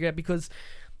they could figure it, because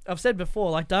I've said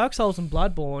before, like Dark Souls and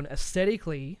Bloodborne,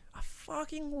 aesthetically, I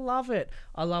fucking love it.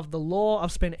 I love the lore.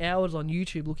 I've spent hours on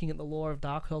YouTube looking at the lore of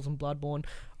Dark Souls and Bloodborne.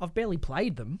 I've barely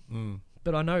played them,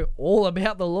 but I know all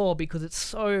about the lore because it's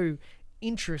so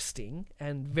interesting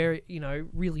and very,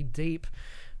 really deep.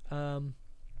 And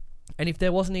if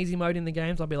there was an easy mode in the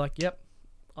games, I'd be like, yep,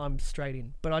 I'm straight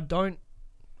in. But I don't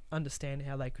understand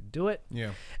how they could do it.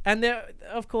 Yeah. And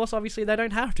of course, obviously, they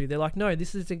don't have to. They're like, no,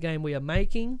 this is a game we are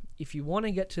making. If you want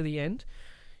to get to the end,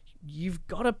 you've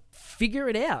got to figure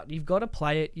it out. You've got to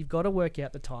play it. You've got to work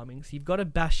out the timings. You've got to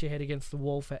bash your head against the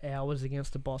wall for hours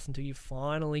against a boss until you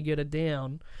finally get it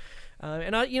down.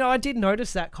 And I did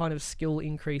notice that kind of skill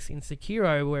increase in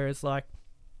Sekiro, whereas, like,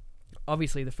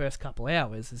 obviously the first couple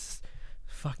hours is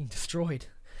fucking destroyed.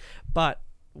 But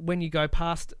when you go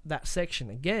past that section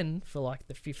again for like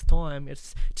the 5th time,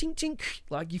 it's chink chink,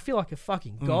 like you feel like a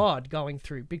fucking god going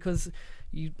through, because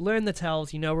you learn the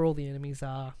tells, you know where all the enemies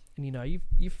are, and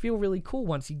you feel really cool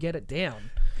once you get it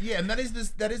down. Yeah, and that is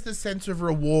the sense of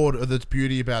reward or that's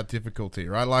beauty about difficulty,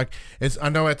 right? Like, it's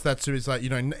like,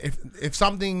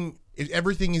 if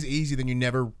everything is easy, then you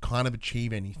never kind of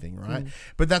achieve anything, right?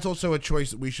 But that's also a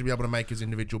choice that we should be able to make as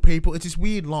individual people. It's this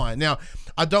weird line. Now,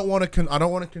 I don't want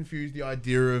to confuse the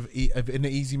idea of an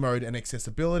easy mode and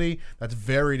accessibility. That's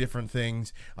very different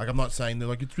things. Like, I'm not saying that,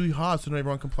 like, it's really hard so not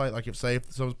everyone can play it. Like, if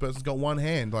some person's got one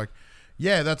hand, like,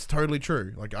 yeah, that's totally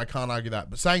true. Like, I can't argue that.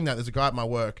 But saying that, there's a guy at my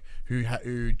work who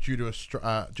due to a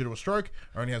stroke,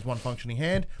 only has one functioning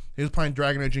hand. He was playing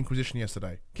Dragon Age Inquisition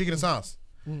yesterday, kicking his ass.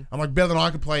 I'm like, better than I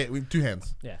could play it with 2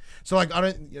 hands. Yeah. So, like,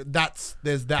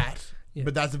 there's that,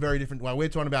 but that's a very different way. We're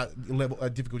talking about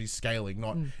difficulty scaling,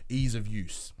 not ease of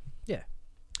use. Yeah.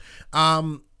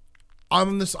 I'm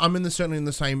certainly in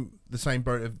the same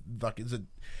boat of, like, is it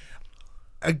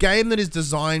a game that is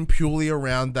designed purely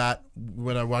around that,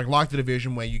 when I like The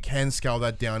Division, where you can scale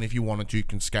that down if you wanted to, you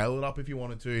can scale it up if you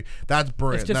wanted to. That's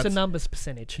brilliant. It's just a numbers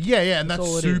percentage. Yeah, and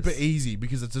that's super easy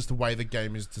because it's just the way the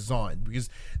game is designed, because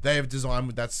they have designed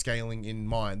with that scaling in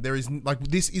mind. There is, like,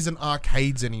 this isn't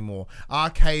arcades anymore.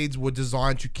 Arcades were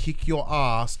designed to kick your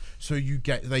ass, so you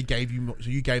gave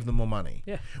them more money.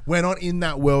 Yeah. We're not in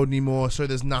that world anymore, so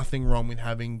there's nothing wrong with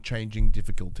having changing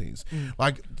difficulties.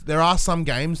 Like, there are some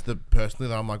games that personally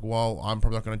that I'm like, well, I'm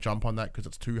probably not going to jump on that because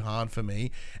it's too hard for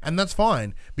me, and that's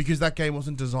fine because that game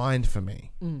wasn't designed for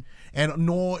me, and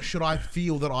nor should I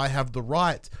feel that I have the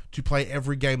right to play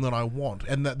every game that I want,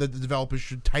 and that the developers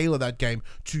should tailor that game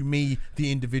to me,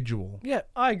 the individual. Yeah,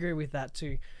 I agree with that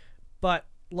too. But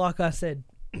like I said,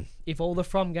 if all the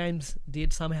From games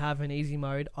did somehow have an easy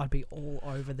mode, I'd be all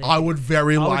over there. I would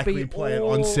very likely play it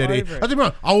on City.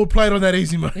 I would play it on that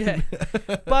easy mode. Yeah.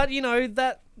 But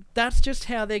that's just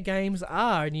how their games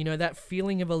are, and that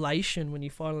feeling of elation when you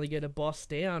finally get a boss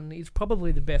down is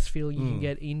probably the best feeling you can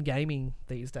get in gaming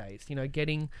these days.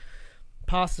 Getting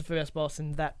past the first boss,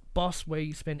 and that boss where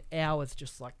you spend hours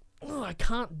just like, oh, I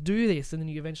can't do this, and then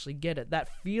you eventually get it. That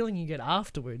feeling you get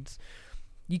afterwards,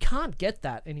 you can't get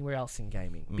that anywhere else in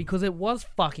gaming because it was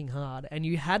fucking hard, and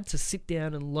you had to sit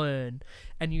down and learn,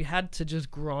 and you had to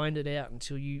just grind it out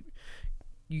until you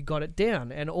you got it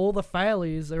down, and all the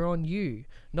failures are on you,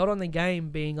 not on the game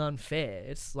being unfair.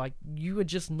 It's like you are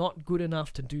just not good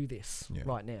enough to do this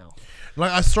right now.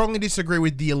 Like, I strongly disagree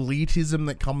with the elitism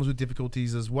that comes with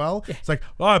difficulties as well. It's like,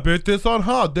 I beat this on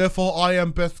hard, therefore I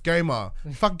am best gamer.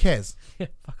 Fuck cares.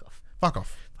 Fuck off. Fuck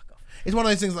off. It's one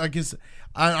of those things like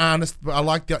I understand, but I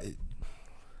like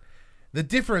the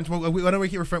difference. Well, I know we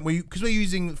keep referring because we're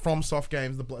using FromSoft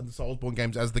games, the Soulsborne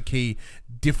games, as the key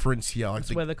difference here. Like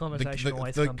That's where the conversation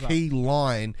always the comes key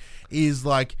line is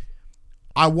like,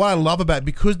 what I love about it,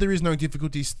 because there is no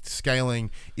difficulty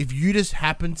scaling. If you just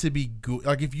happen to be good,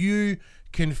 like if you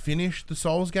can finish the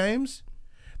Souls games,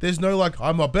 there's no like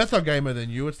I'm a better gamer than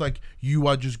you. It's like you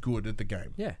are just good at the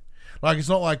game. Yeah. Like it's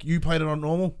not like you played it on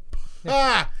normal.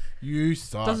 You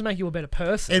suck. Doesn't make you a better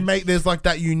person. There's like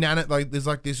that there's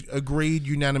like this agreed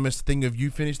unanimous thing of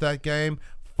you finish that game,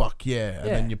 fuck yeah, and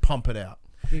then you pump it out.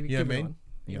 You know what I mean?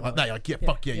 You're like that, you're like,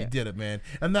 fuck yeah, you did it, man.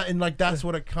 And that's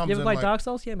what it comes. You ever played like, Dark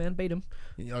Souls? Yeah, man, beat him.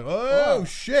 You're like, oh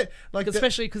shit! Like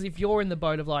especially because if you're in the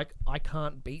boat of like, I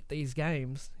can't beat these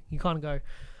games, you kind of go,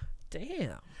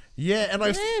 damn. Yeah, and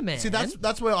man. See,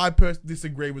 that's where I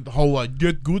disagree with the whole like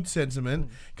get good sentiment.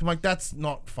 Cause like that's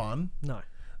not fun. No.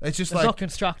 It's just it's not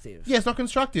constructive. Yeah, it's not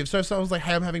constructive. So if someone's like,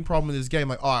 "Hey, I'm having a problem with this game,"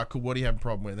 like, "Oh, cool. What do you have a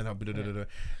problem with?" And then I'll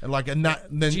and like, and then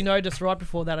did you know just right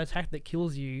before that attack that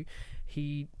kills you,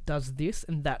 he does this,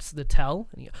 and that's the tell.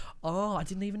 And you go, I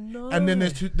didn't even know. And then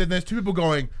there's two people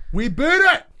going, "We beat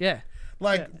it!" Yeah.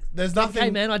 Like, there's nothing.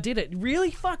 Hey, man, I did it. Really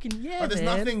fucking like,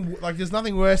 there's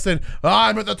nothing worse than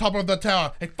I'm at the top of the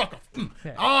tower. Hey, fuck off!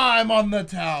 Yeah. I'm on the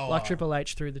tower. Like Triple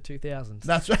H through the 2000s.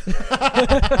 That's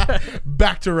right.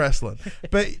 Back to wrestling,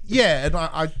 but yeah,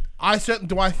 and I certainly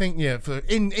do. I think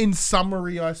in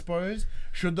summary, I suppose.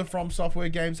 Should the From Software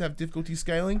games have difficulty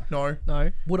scaling? No.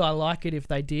 Would I like it if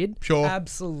they did? Sure.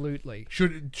 Absolutely.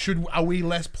 Are we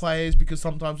less players because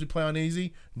sometimes we play on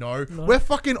easy? No. We're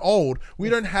fucking old. We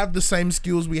don't have the same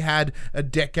skills we had a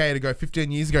decade ago,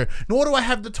 15 years ago. Nor do I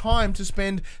have the time to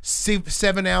spend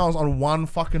 7 hours on one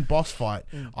fucking boss fight.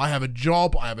 I have a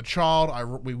job. I have a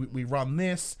child. We run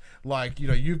this. Like,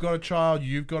 you've got a child.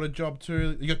 You've got a job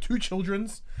too. You got 2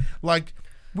 children's. Like,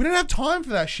 we don't have time for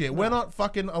that shit. No. We're not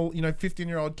fucking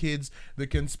 15-year-old kids that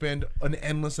can spend an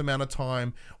endless amount of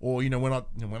time, or we're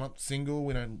not single.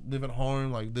 We don't live at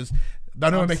home. Like there's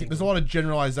a lot of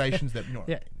generalizations that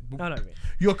yeah, I know.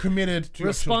 You're committed to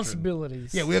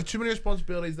responsibilities. Yeah, we have too many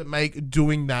responsibilities that make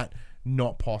doing that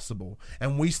not possible,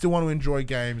 and we still want to enjoy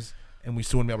games. And we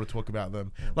still want to be able to talk about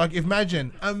them. Like,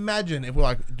 imagine if we're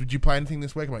like, did you play anything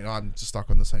this week? I'm like, no, I'm just stuck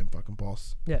on the same fucking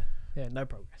boss. Yeah, no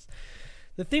progress.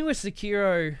 The thing with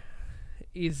Sekiro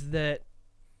is that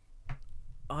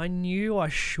I knew I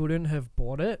shouldn't have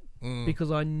bought it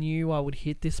because I knew I would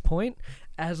hit this point,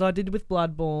 as I did with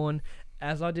Bloodborne,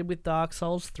 as I did with Dark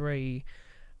Souls 3.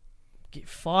 Get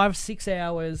 5-6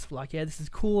 hours, like, yeah, this is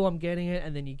cool, I'm getting it,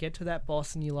 and then you get to that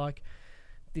boss and you're like,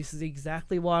 this is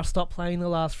exactly why I stopped playing the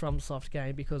last FromSoft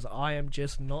game, because I am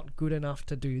just not good enough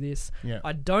to do this. Yeah.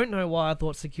 I don't know why I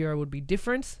thought Sekiro would be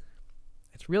different.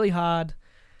 It's really hard.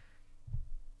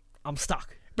 I'm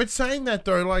stuck. But saying that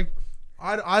though, like,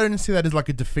 I don't see that as like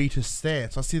a defeatist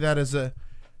stance. I see that as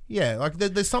like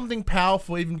there's something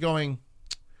powerful even going,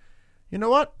 you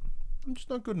know what? I'm just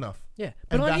not good enough. Yeah,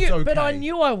 but I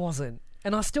knew I wasn't,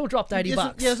 and I still dropped $80. Yeah,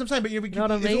 that's what I'm saying. But you know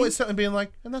what I mean? There's always something being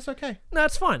like, and that's okay. No,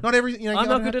 it's fine. Not every. I'm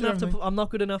not good enough to. I'm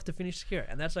not good enough to finish Sekiro,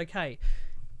 and that's okay.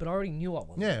 But I already knew I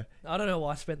wasn't. Yeah. I don't know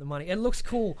why I spent the money. It looks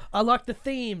cool. I like the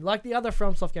theme, like the other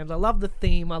FromSoft games. I love the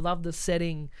theme. I love the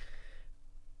setting.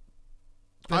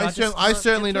 I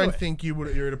certainly don't think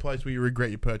you're at a place where you regret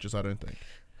your purchase. I don't think.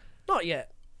 Not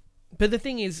yet. But the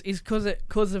thing is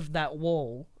because of that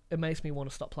wall, it makes me want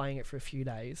to stop playing it for a few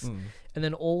days, and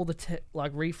then all the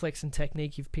reflex and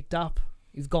technique you've picked up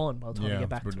is gone by the time you get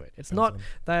back to it. It's not.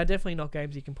 They are definitely not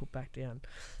games you can put back down.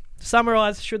 To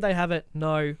summarize, should they have it?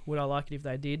 No. Would I like it if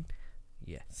they did?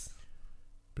 Yes.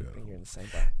 I think you're in the same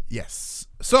boat. Yes.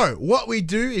 So what we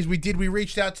do is we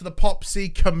reached out to the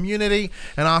PopC community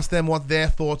and asked them what their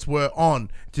thoughts were on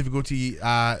difficulty,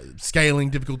 scaling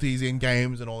difficulties in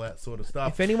games and all that sort of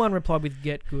stuff. If anyone replied with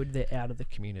 "get good," they're out of the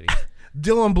community.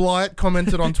 Dylan Blight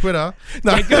commented on Twitter.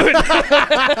 No, good.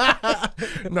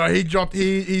 No,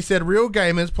 he said real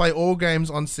gamers play all games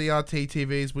on CRT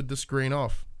TVs with the screen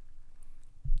off.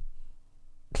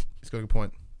 He's got a good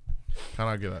point. Can't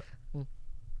argue that.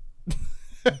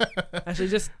 Actually,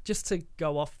 just to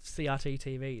go off CRT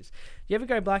TVs, do you ever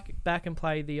go back and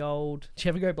play the old? Do you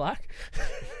ever go black?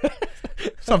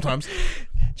 Sometimes.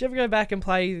 Do you ever go back and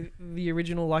play the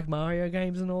original like Mario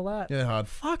games and all that? Yeah, hard.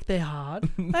 Fuck, they're hard.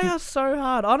 They are so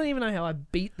hard. I don't even know how I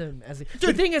beat them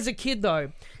the thing as a kid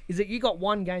though is that you got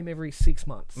one game every 6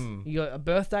 months. You got a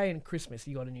birthday and Christmas,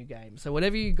 you got a new game. So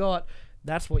whatever you got,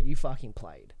 that's what you fucking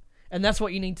played. And that's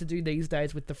what you need to do these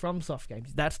days with the FromSoft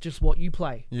games. That's just what you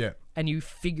play. Yeah. And you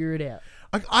figure it out.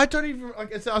 I don't even. I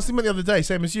was thinking about the other day,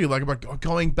 same as you, like about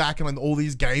going back and like all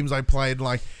these games I played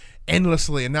like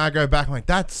endlessly, and now I go back and like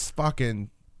that's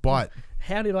fucking butt.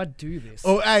 How did I do this?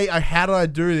 Or A, how did I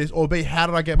do this? Or B, how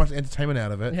did I get much entertainment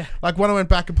out of it? Yeah. Like when I went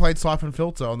back and played Siphon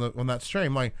Filter on that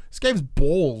stream, like this game's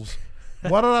balls.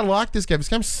 Why did I like this game? This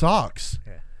game sucks.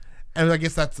 Yeah. And I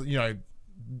guess that's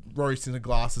rose tinted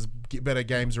glasses. Better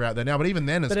games are out there now, but even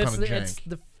then it's kind of jank.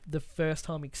 It's the first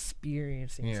time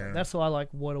experiencing it. Yeah. That's why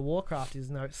like World of Warcraft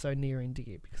is so near and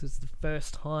dear because it's the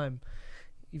first time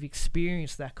you've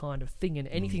experienced that kind of thing, and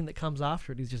anything that comes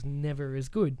after it is just never as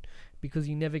good because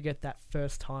you never get that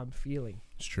first time feeling.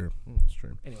 It's true. It's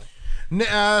true.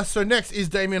 Anyway. So next is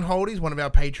Damien Holdies, one of our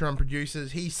Patreon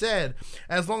producers. He said,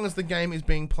 as long as the game is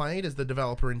being played as the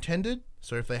developer intended,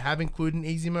 so if they have included an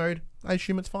easy mode, I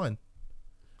assume it's fine.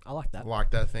 I like that. I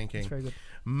like that thinking. It's very good.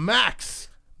 Max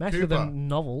Cooper with a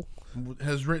novel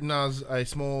has written us a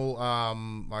small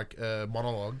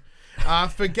monologue.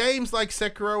 For games like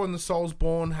Sekiro and the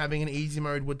Soulsborne, having an easy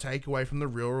mode would take away from the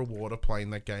real reward of playing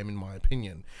that game, in my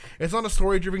opinion. It's not a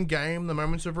story-driven game. The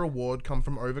moments of reward come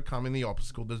from overcoming the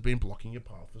obstacle that's been blocking your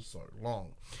path for so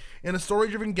long. In a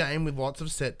story-driven game with lots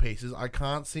of set pieces, I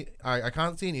can't see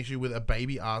an issue with a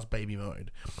baby-ass baby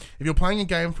mode. If you're playing a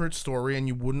game for its story and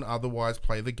you wouldn't otherwise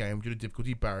play the game due to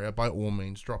difficulty barrier, by all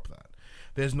means drop that.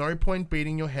 There's no point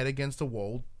beating your head against a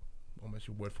wall, almost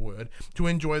word for word, to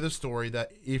enjoy the story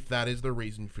that if that is the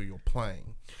reason for your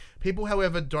playing. People,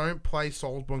 however, don't play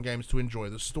Soulsborne games to enjoy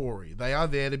the story. They are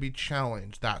there to be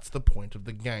challenged. That's the point of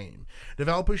the game.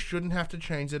 Developers shouldn't have to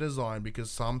change their design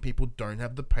because some people don't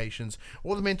have the patience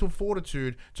or the mental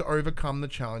fortitude to overcome the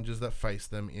challenges that face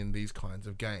them in these kinds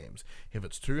of games. If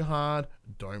it's too hard,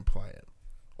 don't play it.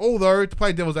 Although, to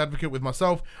play devil's advocate with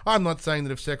myself, I'm not saying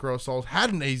that if Sekiro Souls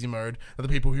had an easy mode, that the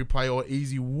people who play all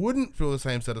easy wouldn't feel the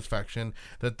same satisfaction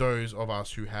that those of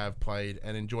us who have played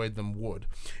and enjoyed them would.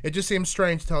 It just seems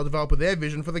strange to tell a developer their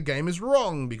vision for the game is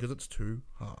wrong because it's too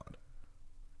hard.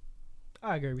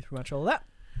 I agree with pretty much all of that.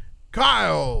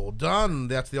 Kyle Dunn,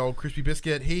 that's the old crispy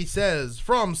biscuit. He says,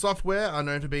 From Software are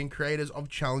known for being creators of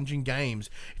challenging games.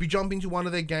 If you jump into one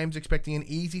of their games expecting an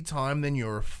easy time, then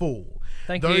you're a fool.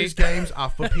 Thank you. Those games are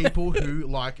for people who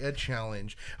like a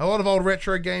challenge. A lot of old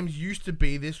retro games used to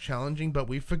be this challenging, but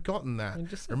we've forgotten that.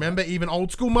 Remember even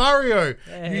old school Mario?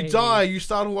 Hey. You die, you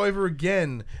start all over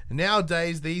again.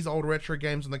 Nowadays, these old retro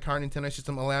games on the current Nintendo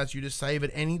system allows you to save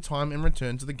at any time and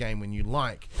return to the game when you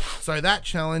like. So that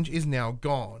challenge is now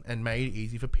gone and made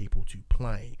easy for people to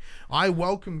play. I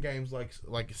welcome games like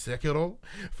Sekiro.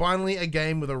 Finally, a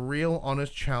game with a real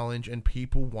honest challenge, and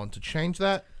people want to change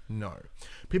that? No.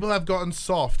 People have gotten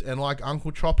soft, and like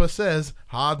Uncle Chopper says,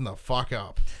 harden the fuck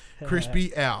up.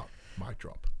 Crispy out. Mic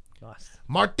drop. Nice.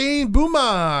 Martin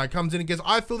Boomer comes in and goes,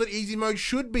 I feel that easy mode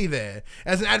should be there.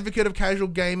 As an advocate of casual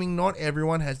gaming, not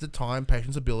everyone has the time,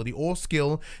 patience, ability, or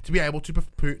skill to be able to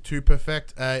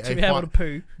perfect a To be able to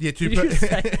poo. Yeah, Did you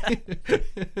say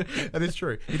that is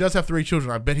true. He does have 3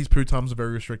 children. I bet his poo times are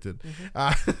very restricted.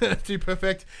 To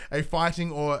perfect a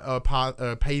fighting or a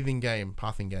pathing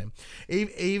game.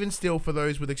 Even still, for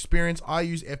those with experience, I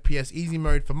use FPS easy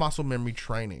mode for muscle memory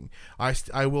training.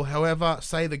 I will, however,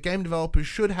 say that game developers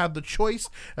should have the choice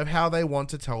of how they want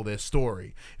to tell their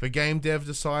story. If a game dev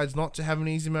decides not to have an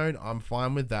easy mode, I'm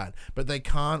fine with that. But they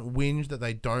can't whinge that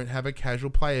they don't have a casual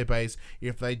player base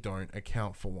if they don't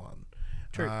account for one.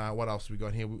 True. What else have we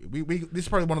got here? This is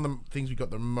probably one of the things we got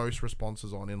the most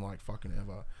responses on in like fucking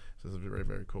ever. So this is very,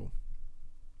 very cool.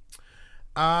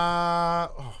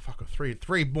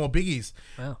 Three more biggies.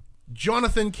 Wow.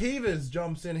 Jonathan Keevers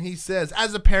jumps in and he says,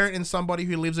 as a parent and somebody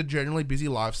who lives a generally busy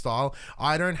lifestyle,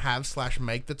 I don't have /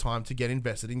 make the time to get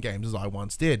invested in games as I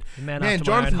once did. Man,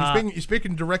 Jonathan, you're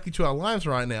speaking directly to our lives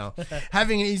right now.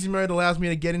 Having an easy mode allows me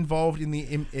to get involved in the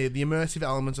immersive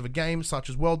elements of a game, such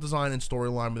as world design and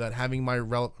storyline, without having my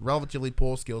relatively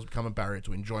poor skills become a barrier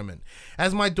to enjoyment.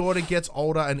 As my daughter gets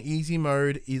older, an easy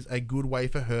mode is a good way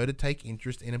for her to take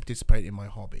interest in and participate in my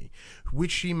hobby,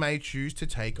 which she may choose to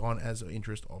take on as an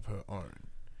interest of her own.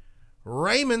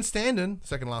 Raymond Standen,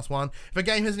 second last one. If a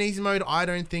game has an easy mode, I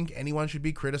don't think anyone should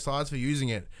be criticized for using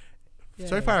it.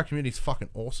 So far, our community is fucking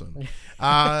awesome. If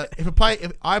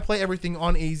I play everything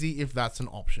on easy, if that's an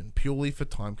option, purely for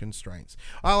time constraints.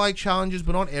 I like challenges,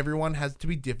 but not everyone has to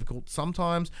be difficult.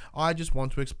 Sometimes I just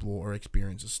want to explore or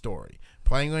experience a story.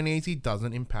 Playing on easy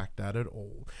doesn't impact that at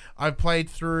all. I played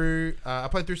through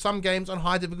some games on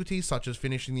high difficulties, such as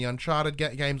finishing the Uncharted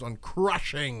games on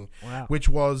crushing, Wow. which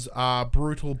was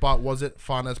brutal, but was it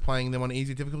fun as playing them on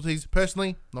easy difficulties?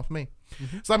 Personally, not for me.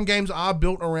 Some games are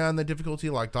built around the difficulty,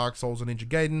 like Dark Souls and Ninja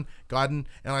Gaiden,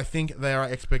 and I think there are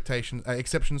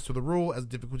exceptions to the rule, as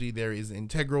difficulty there is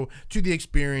integral to the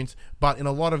experience, but in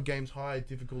a lot of games, high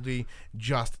difficulty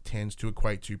just tends to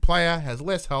equate to player has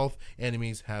less health,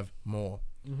 enemies have more.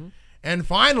 And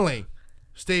finally,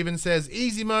 Steven says,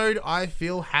 easy mode, I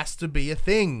feel, has to be a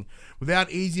thing.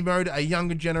 Without easy mode, a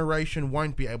younger generation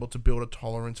won't be able to build a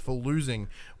tolerance for losing.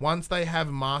 Once they have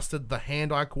mastered the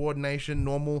hand-eye coordination,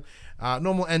 normal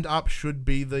and up should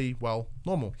be the, well,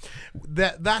 normal.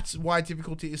 That's why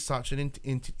difficulty is such an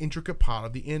intricate part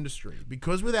of the industry.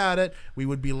 Because without it, we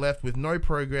would be left with no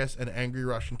progress and angry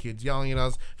Russian kids yelling at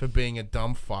us for being a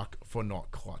dumb fuck for not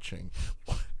clutching.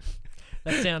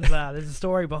 That sounds there's a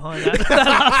story behind that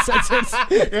last sentence.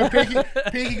 Yeah,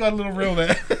 Peaky got a little real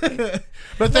there.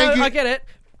 But thank you. I get it.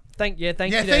 Thank you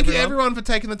Thank to you everyone for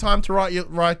taking the time to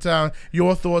write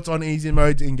your thoughts on easy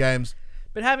modes in games.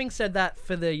 But having said that,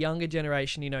 for the younger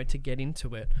generation, to get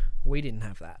into it, we didn't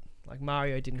have that. Like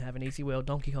Mario didn't have an easy world,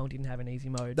 Donkey Kong didn't have an easy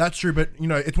mode. That's true, but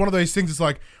it's one of those things. It's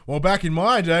like, well, back in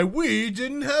my day, we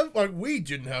didn't have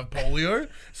polio,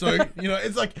 so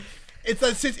it's like. It's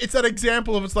that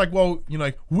example of, it's like, well,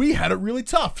 we had it really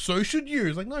tough, so should you.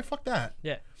 It's like, no, fuck that.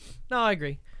 Yeah. No, I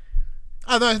agree.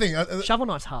 I don't think Shovel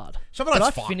Knight's hard. Shovel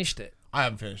Knight's but I finished it. I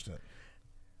haven't finished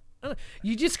it.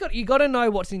 You got to know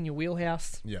what's in your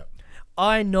wheelhouse. Yeah.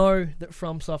 I know that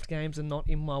FromSoft games are not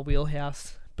in my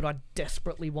wheelhouse, but I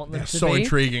desperately want them They're to so be.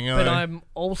 intriguing, aren't But they? I'm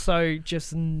also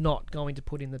just not going to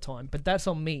put in the time. But that's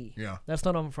on me. Yeah. That's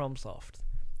not on FromSoft.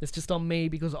 It's just on me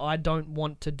because I don't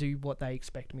want to do what they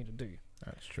expect me to do.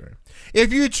 That's true.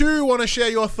 If you too want to share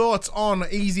your thoughts on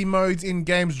easy modes in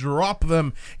games, drop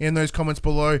them in those comments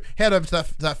below. Head over to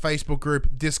that Facebook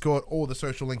group, Discord, all the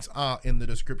social links are in the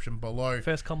description below.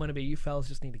 First comment will be, you fellas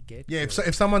just need to get Yeah, good.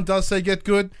 if someone does say get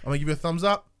good, I'm going to give you a thumbs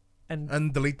up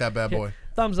and delete that bad boy.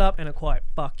 Thumbs up and a quiet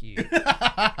fuck you.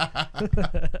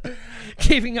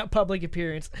 Keeping up public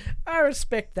appearance. I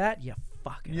respect that, you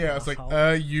fucking Yeah, it's asshole.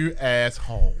 like, you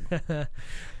asshole.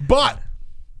 But,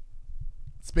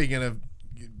 speaking of,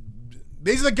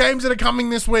 these are the games that are coming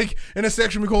this week in a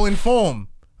section we call Inform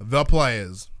the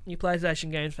Players. New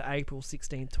PlayStation games for April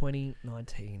 16,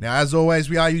 2019. Now, as always,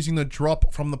 we are using the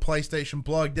drop from the PlayStation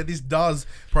blog. Now, this does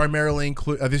primarily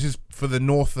include, this is for the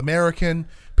North American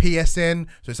PSN,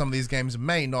 so some of these games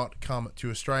may not come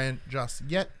to Australian just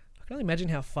yet. I can only imagine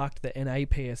how fucked the NA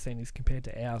PSN is compared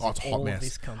to ours. Oh, it's a hot all mess. Of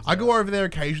this comes I out. go over there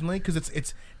occasionally because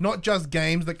it's not just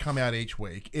games that come out each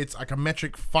week. It's like a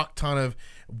metric fuck ton of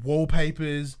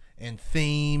wallpapers and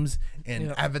themes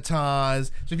and avatars.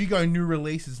 So if you go new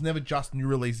release, it's never just new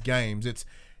release games. It's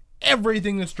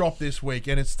everything that's dropped this week,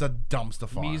 and it's the dumpster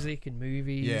fire. Music and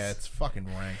movies. Yeah, it's fucking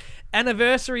rank.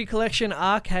 Anniversary Collection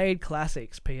Arcade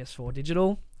Classics, PS4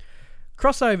 Digital.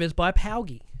 Crossovers by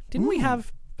Paugi. Didn't we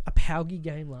have a Paugi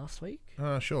game last week?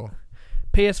 Sure.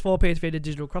 PS4, PS Vita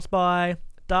Digital Cross-Buy.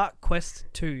 Dark Quest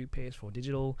 2, PS4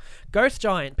 Digital. Ghost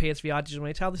Giant, PSVR Digital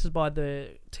Retail. This is by the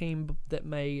team that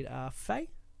made Faye.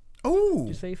 Oh, Did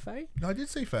you see Faye? I did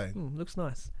see Faye. Looks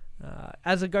nice.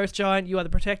 As a ghost giant, you are the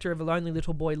protector of a lonely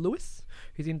little boy, Lewis,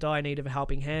 who's in dire need of a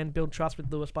helping hand. Build trust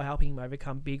with Lewis by helping him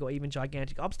overcome big or even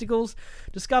gigantic obstacles.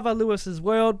 Discover Lewis's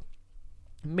world.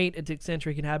 Meet its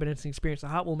eccentric inhabitants and experience a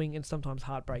heartwarming and sometimes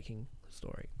heartbreaking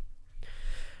story.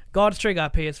 God's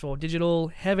Trigger, PS4 Digital.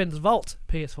 Heaven's Vault,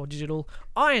 PS4 Digital.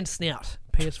 Iron Snout,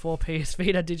 PS4, PS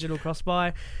Vita Digital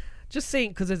Cross-Buy. Just seeing,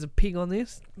 because there's a pig on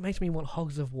this, makes me want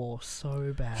Hogs of War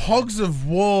so bad. Hogs of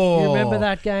War. You remember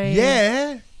that game?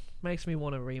 Yeah. Makes me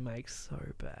want a remake so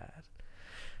bad.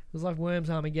 It was like Worms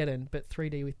Armageddon, but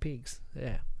 3D with pigs.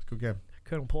 Yeah. Good game.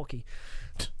 Colonel Porky.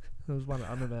 It was one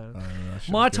I remember. That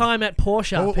shit My was good. Time at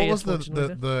Porsche. What was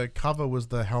PS4 the cover was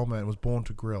the helmet. It was Born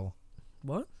to Grill.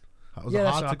 What? Was Yeah, it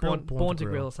that's Hard right. to Grill? Born to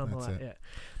Grill or something That's like that. it.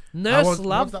 Yeah. Nurse What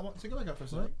Love. was that one? So go back up for a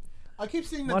sec. I keep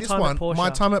seeing My that this Time at one, Porsche. My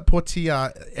Time at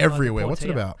Portia, everywhere. What's it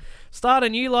Portia. about? Start a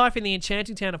new life in the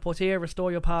enchanting town of Portia.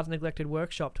 Restore your past neglected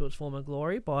workshop to its former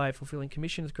glory by fulfilling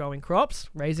commissions, growing crops,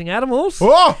 raising animals,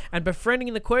 Oh! and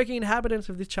befriending the quirky inhabitants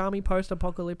of this charming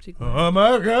post-apocalyptic land. Oh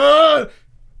my god!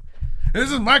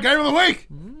 This is my game of the week!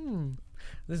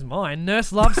 This is mine.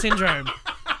 Nurse Love Syndrome.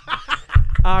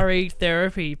 RE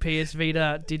Therapy, PS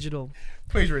Vita Digital.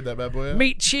 Please read that bad boy out.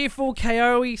 Meet cheerful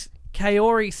Kaori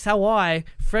Sawai,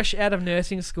 fresh out of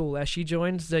nursing school, as she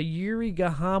joins the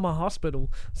Yurigahama Hospital,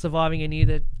 surviving a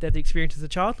near-death experience as a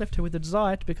child, left her with a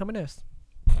desire to become a nurse.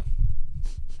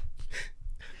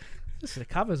 The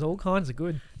cover's all kinds of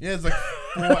good. Yeah, it's like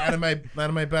 4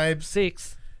 anime babes.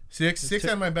 6. Six two-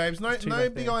 anime babes. No two no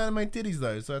back big there. old anime titties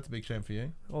though, so that's a big shame for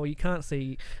you. Oh, you can't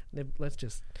see. Let's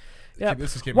just. Yeah.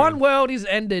 Let's just keep One moving. World is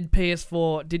ended.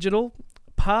 PS4 digital.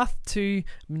 Path to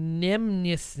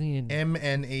Mnemosyne.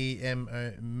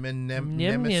 MNEMO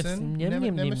Nemesyn.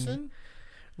 Nemesyn?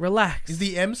 Relax. Is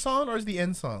the M silent or is the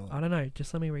N silent? I don't know.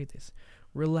 Just let me read this.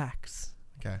 Relax.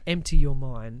 Okay. Empty your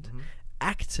mind. Mhm.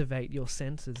 Activate your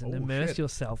senses and Oh, immerse shit.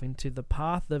 yourself into the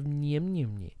path of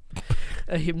Nyem,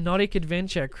 a hypnotic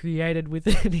adventure created with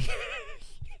an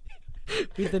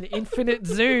with an infinite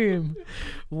zoom.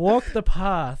 Walk the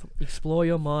path, explore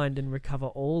your mind, and recover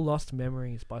all lost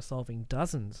memories by solving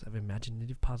dozens of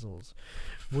imaginative puzzles.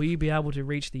 Will you be able to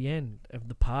reach the end of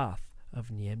the path of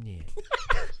Nyem?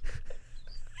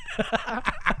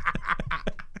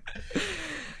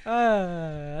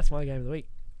 That's my game of the week.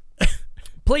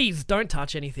 Please don't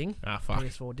touch anything. Ah, fuck.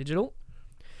 PS4 digital.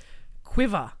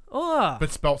 Quiver. Oh,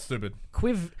 But spelt stupid.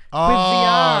 Quiv Oh,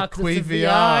 VR. 'Cause it's a Quivr.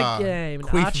 VR game. An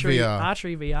Quiv archery, VR.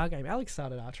 archery VR game. Alex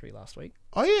started archery last week.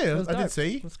 Oh yeah, was I did dope.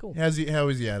 see. That's cool. How is he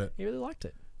at it? He really liked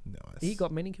it. Nice. He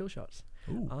got many kill shots.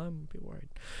 Ooh. I'm a bit worried.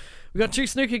 We got 2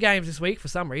 snooker games this week for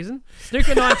some reason.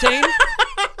 Snooker 19.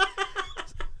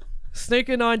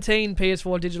 Snooker 19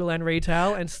 PS4 digital and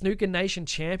retail, and Snooker Nation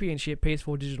Championship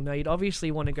PS4 digital. Now you'd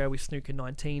obviously want to go with Snooker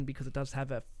 19 because it does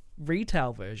have a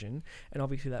retail version, and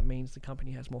obviously that means the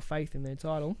company has more faith in their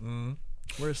title. Mm.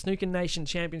 Whereas Snooker Nation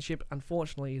Championship,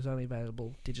 unfortunately, is only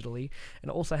available digitally, and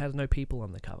it also has no people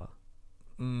on the cover.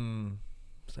 Mm.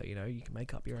 So, you can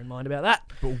make up your own mind about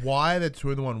that. But why are there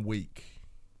 2 in 1 week?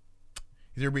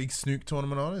 Is there a big Snook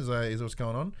tournament on? Is that what's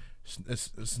going on?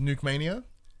 Snook Mania?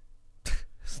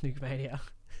 Snook Mania.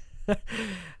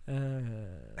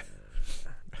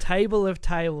 Table of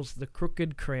Tales, The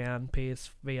Crooked Crown,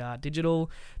 PSVR digital.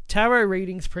 Tarot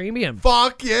Readings Premium.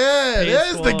 Fuck yeah!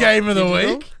 There's the PS4 game of the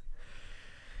digital. week.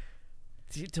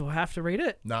 Do I have to read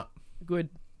it? Nah. Good.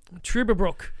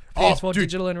 Truberbrook, Oh, PS4 dude.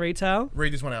 digital and retail.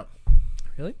 Read this one out.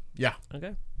 Really? Yeah.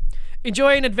 Okay.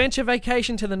 Enjoy an adventure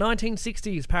vacation to the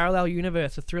 1960s parallel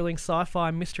universe, a thrilling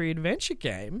sci-fi mystery adventure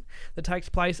game that takes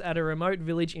place at a remote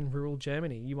village in rural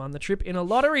Germany. You won the trip in a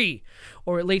lottery,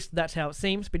 or at least that's how it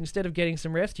seems, but instead of getting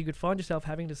some rest, you could find yourself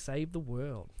having to save the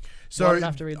world. So Why did I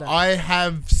have to read that? I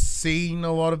have seen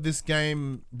a lot of this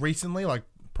game recently, like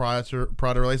prior to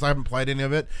release. I haven't played any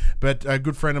of it, but a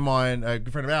good friend of mine, a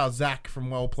good friend of ours, Zach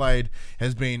from Well Played,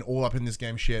 has been all up in this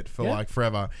game shit for Yeah? like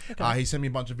forever. Okay. He sent me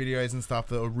a bunch of videos and stuff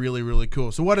that are really, really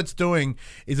cool. So what it's doing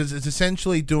is it's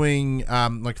essentially doing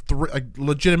like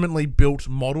legitimately built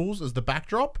models as the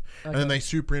backdrop, and then they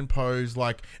superimpose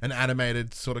like an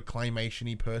animated sort of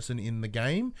claymation-y person in the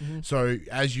game. So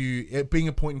as it being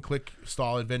a point and click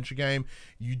style adventure game,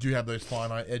 you do have those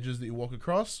finite edges that you walk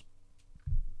across.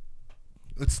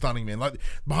 It's stunning, man. Like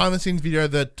behind the scenes video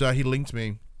that he linked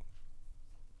me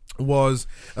was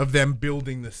of them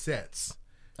building the sets,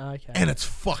 Okay. and it's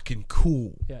fucking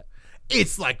cool. Yeah.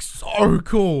 It's like so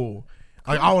cool.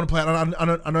 Like I want to play it.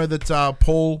 I know that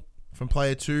Paul from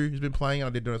Player 2 has been playing it. I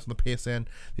did notice on the PSN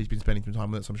he's been spending some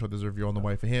time with it, so I'm sure there's a review on the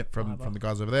way for him from the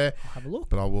guys over there. I'll have a look.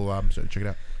 But I will check it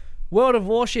out. World of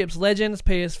Warships Legends,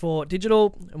 PS4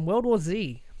 digital, and World War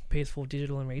Z, PS4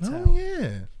 digital and retail. Oh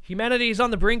yeah. Humanity is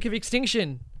on the brink of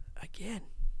extinction. Again.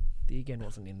 The again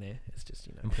wasn't in there. It's just,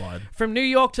 Implied. From New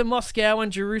York to Moscow and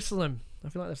Jerusalem. I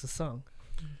feel like that's a song.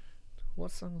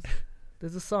 What song is that?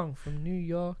 There's a song. From New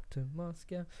York to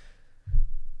Moscow.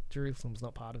 Jerusalem's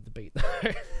not part of the beat,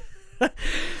 though.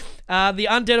 The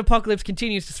undead apocalypse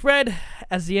continues to spread.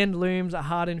 As the end looms, a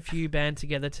hardened few band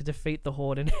together to defeat the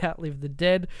horde and outlive the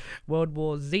dead. World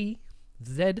War Z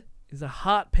is a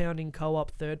heart-pounding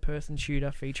co-op third-person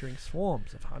shooter featuring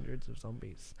swarms of hundreds of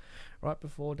zombies. Right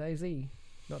before DayZ.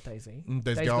 Not DayZ.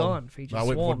 Days Days Gone. Gone features I went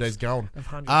before swarms Days Gone. of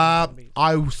hundreds of zombies.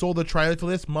 I saw the trailer for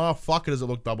this. Motherfucker, does it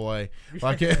look AA?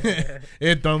 Like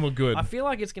it don't look good. I feel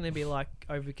like it's going to be like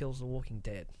Overkill's The Walking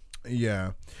Dead.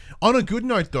 Yeah. On a good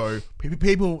note, though,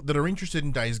 people that are interested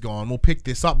in Days Gone will pick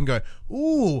this up and go,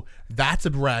 "Ooh, that's a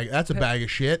bag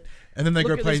of shit." And then they Look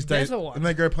go at play this desert one. and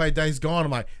they go play Days Gone. I'm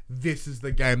like, "This is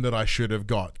the game that I should have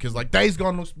got," because like Days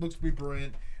Gone looks to be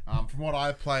brilliant. From what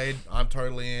I've played, I'm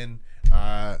totally in.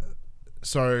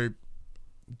 So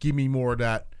give me more of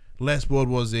that. Less World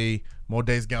War Z, more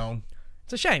Days Gone.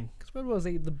 It's a shame because World War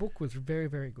Z, the book was very,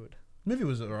 very good. Movie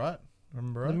was alright.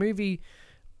 Remember right? The movie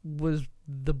was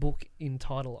the book in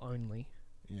title only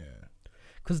Yeah.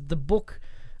 because the book,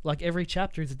 like every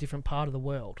chapter, is a different part of the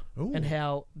world. Ooh. And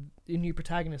how a new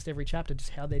protagonist every chapter,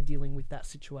 just how they're dealing with that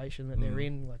situation that they're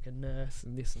in, like a nurse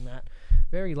and this and that.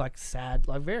 Very like sad,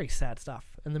 like very sad stuff.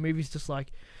 And the movie's just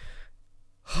like,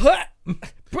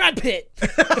 Brad Pitt.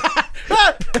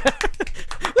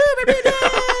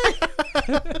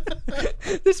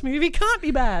 This movie can't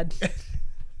be bad.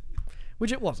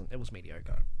 Which it wasn't. It was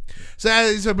mediocre.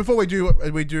 So before we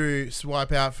do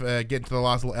swipe out for get to the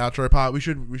last little outro part, we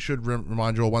should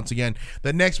remind you all once again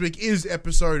that next week is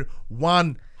episode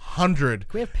 100.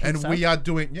 Can we have pizza? And we are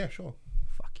doing sure.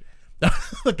 Fuck yeah.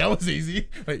 That was easy.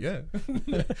 Like, yeah.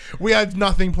 We have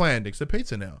nothing planned except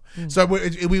pizza now. So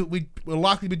we'll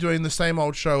likely be doing the same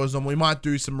old show as them. We might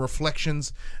do some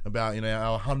reflections about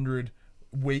our 100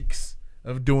 weeks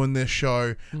of doing this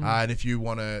show. And if you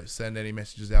want to send any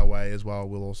messages our way as well,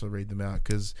 we'll also read them out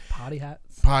because Party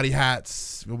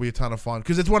hats will be a ton of fun.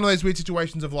 Because it's one of those weird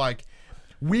situations of like,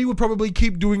 we would probably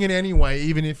keep doing it anyway,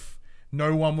 even if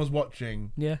no one was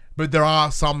watching. Yeah. But there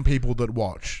are some people that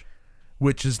watch,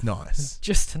 which is nice.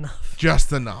 Just enough.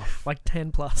 Just enough. Like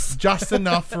 10 plus. Just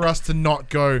enough for us to not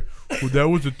go, well, that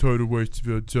was a total waste of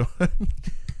your time.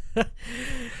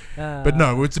 But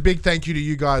no, it's a big thank you to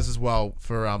you guys as well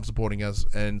for supporting us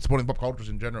and supporting Pop Cultures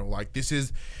in general. Like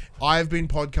I've been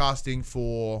podcasting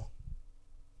for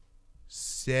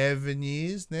 7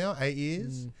 years now, 8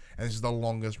 years, and this is the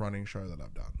longest running show that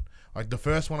I've done. Like the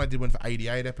first one I did went for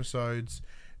 88 episodes.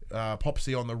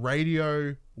 Popsy on the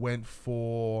radio went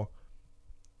for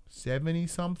 70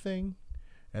 something,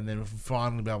 and then we've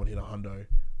finally been able to hit 100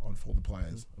 on For the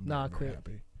Players. I'm very quit.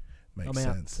 happy. Makes I'm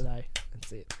sense. out today.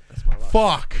 That's it. That's my life.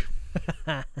 Fuck.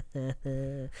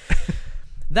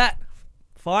 That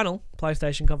final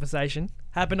PlayStation conversation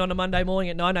happened on a Monday morning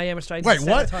at 9 a.m. Australian Wait,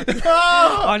 Standard what? Time.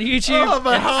 Oh, On YouTube oh,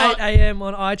 my heart. at 8 a.m.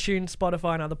 on iTunes,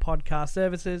 Spotify, and other podcast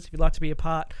services. If you'd like to be a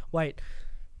part, wait.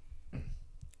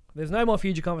 There's no more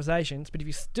future conversations, but if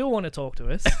you still want to talk to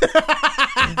us,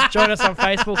 join us on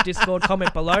Facebook, Discord,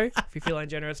 comment below. If you're feeling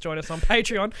generous, join us on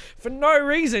Patreon for no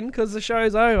reason because the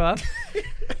show's over.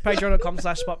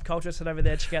 Patreon.com/popculture. Head over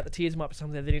there, check out the tiers. Might be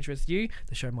something that interests you.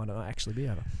 The show might not actually be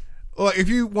over. Like, if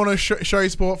you want to show your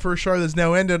support for a show that's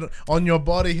now ended on your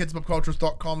body, head to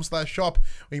popcultures.com/shop.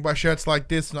 We can buy shirts like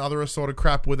this and other assorted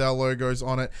crap with our logos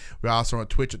on it. We are also on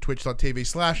Twitch at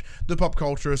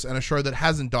twitch.tv/thepopcultures, and a show that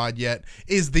hasn't died yet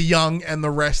is The Young and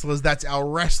the Wrestlers. That's our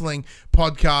wrestling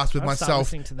podcast with I'll start myself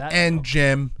listening to that and now.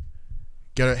 Jem.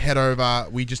 Head over.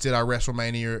 We just did our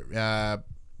WrestleMania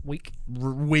week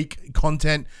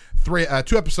content.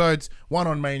 2 episodes, one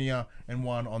on Mania and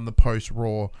one on the post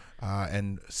Raw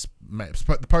and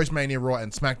the post Mania Raw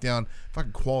and SmackDown.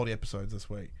 Fucking quality episodes this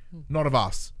week. Not of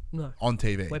us. No. On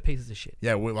TV. We're pieces of shit.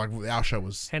 Yeah, our show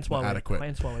was Hence why adequate.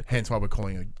 Hence why we're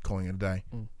calling it a day.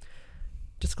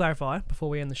 Just to clarify, before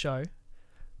we end the show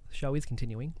is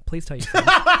continuing. Please tell your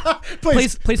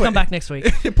friends. please come back next week.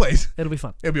 Please. It'll be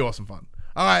fun. It'll be awesome fun.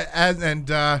 All right,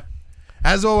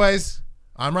 as always,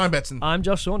 I'm Ryan Betson. I'm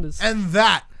Josh Saunders. And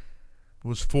that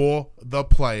was For the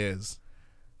Players.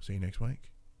 See you next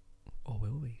week. Or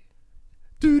will we?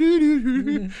 No,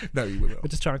 we will. We're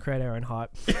just trying to create our own hype.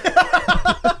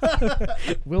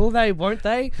 Will they? Won't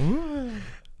they?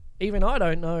 Even I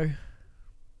don't know.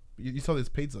 You saw there's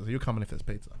pizza, so you're coming if there's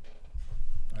pizza.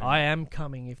 I am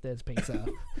coming if there's pizza.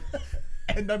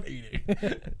 And I'm eating.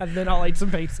 And then I'll eat some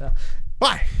pizza.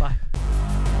 Bye. Bye.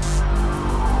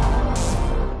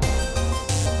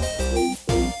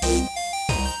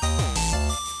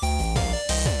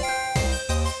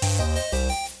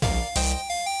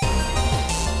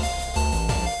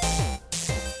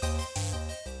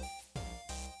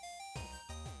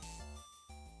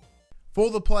 For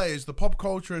the Players, the Pop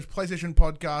Culturist PlayStation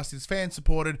podcast is fan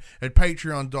supported at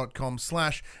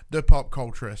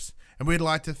patreon.com/thepopculturist. And we'd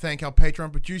like to thank our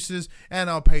Patreon producers and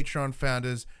our Patreon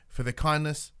founders for their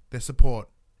kindness, their support,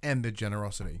 and their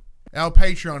generosity. Our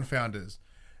Patreon founders: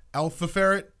 Alpha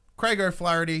Ferret, Craig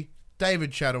O'Flaherty,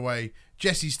 David Chataway,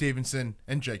 Jesse Stevenson,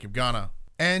 and Jacob Garner.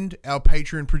 And our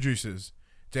Patreon producers: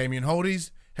 Damien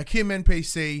Holdies, Hakim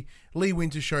NPC, Lee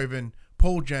Wintershoven,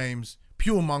 Paul James,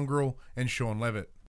 Pure Mongrel, and Sean Levitt.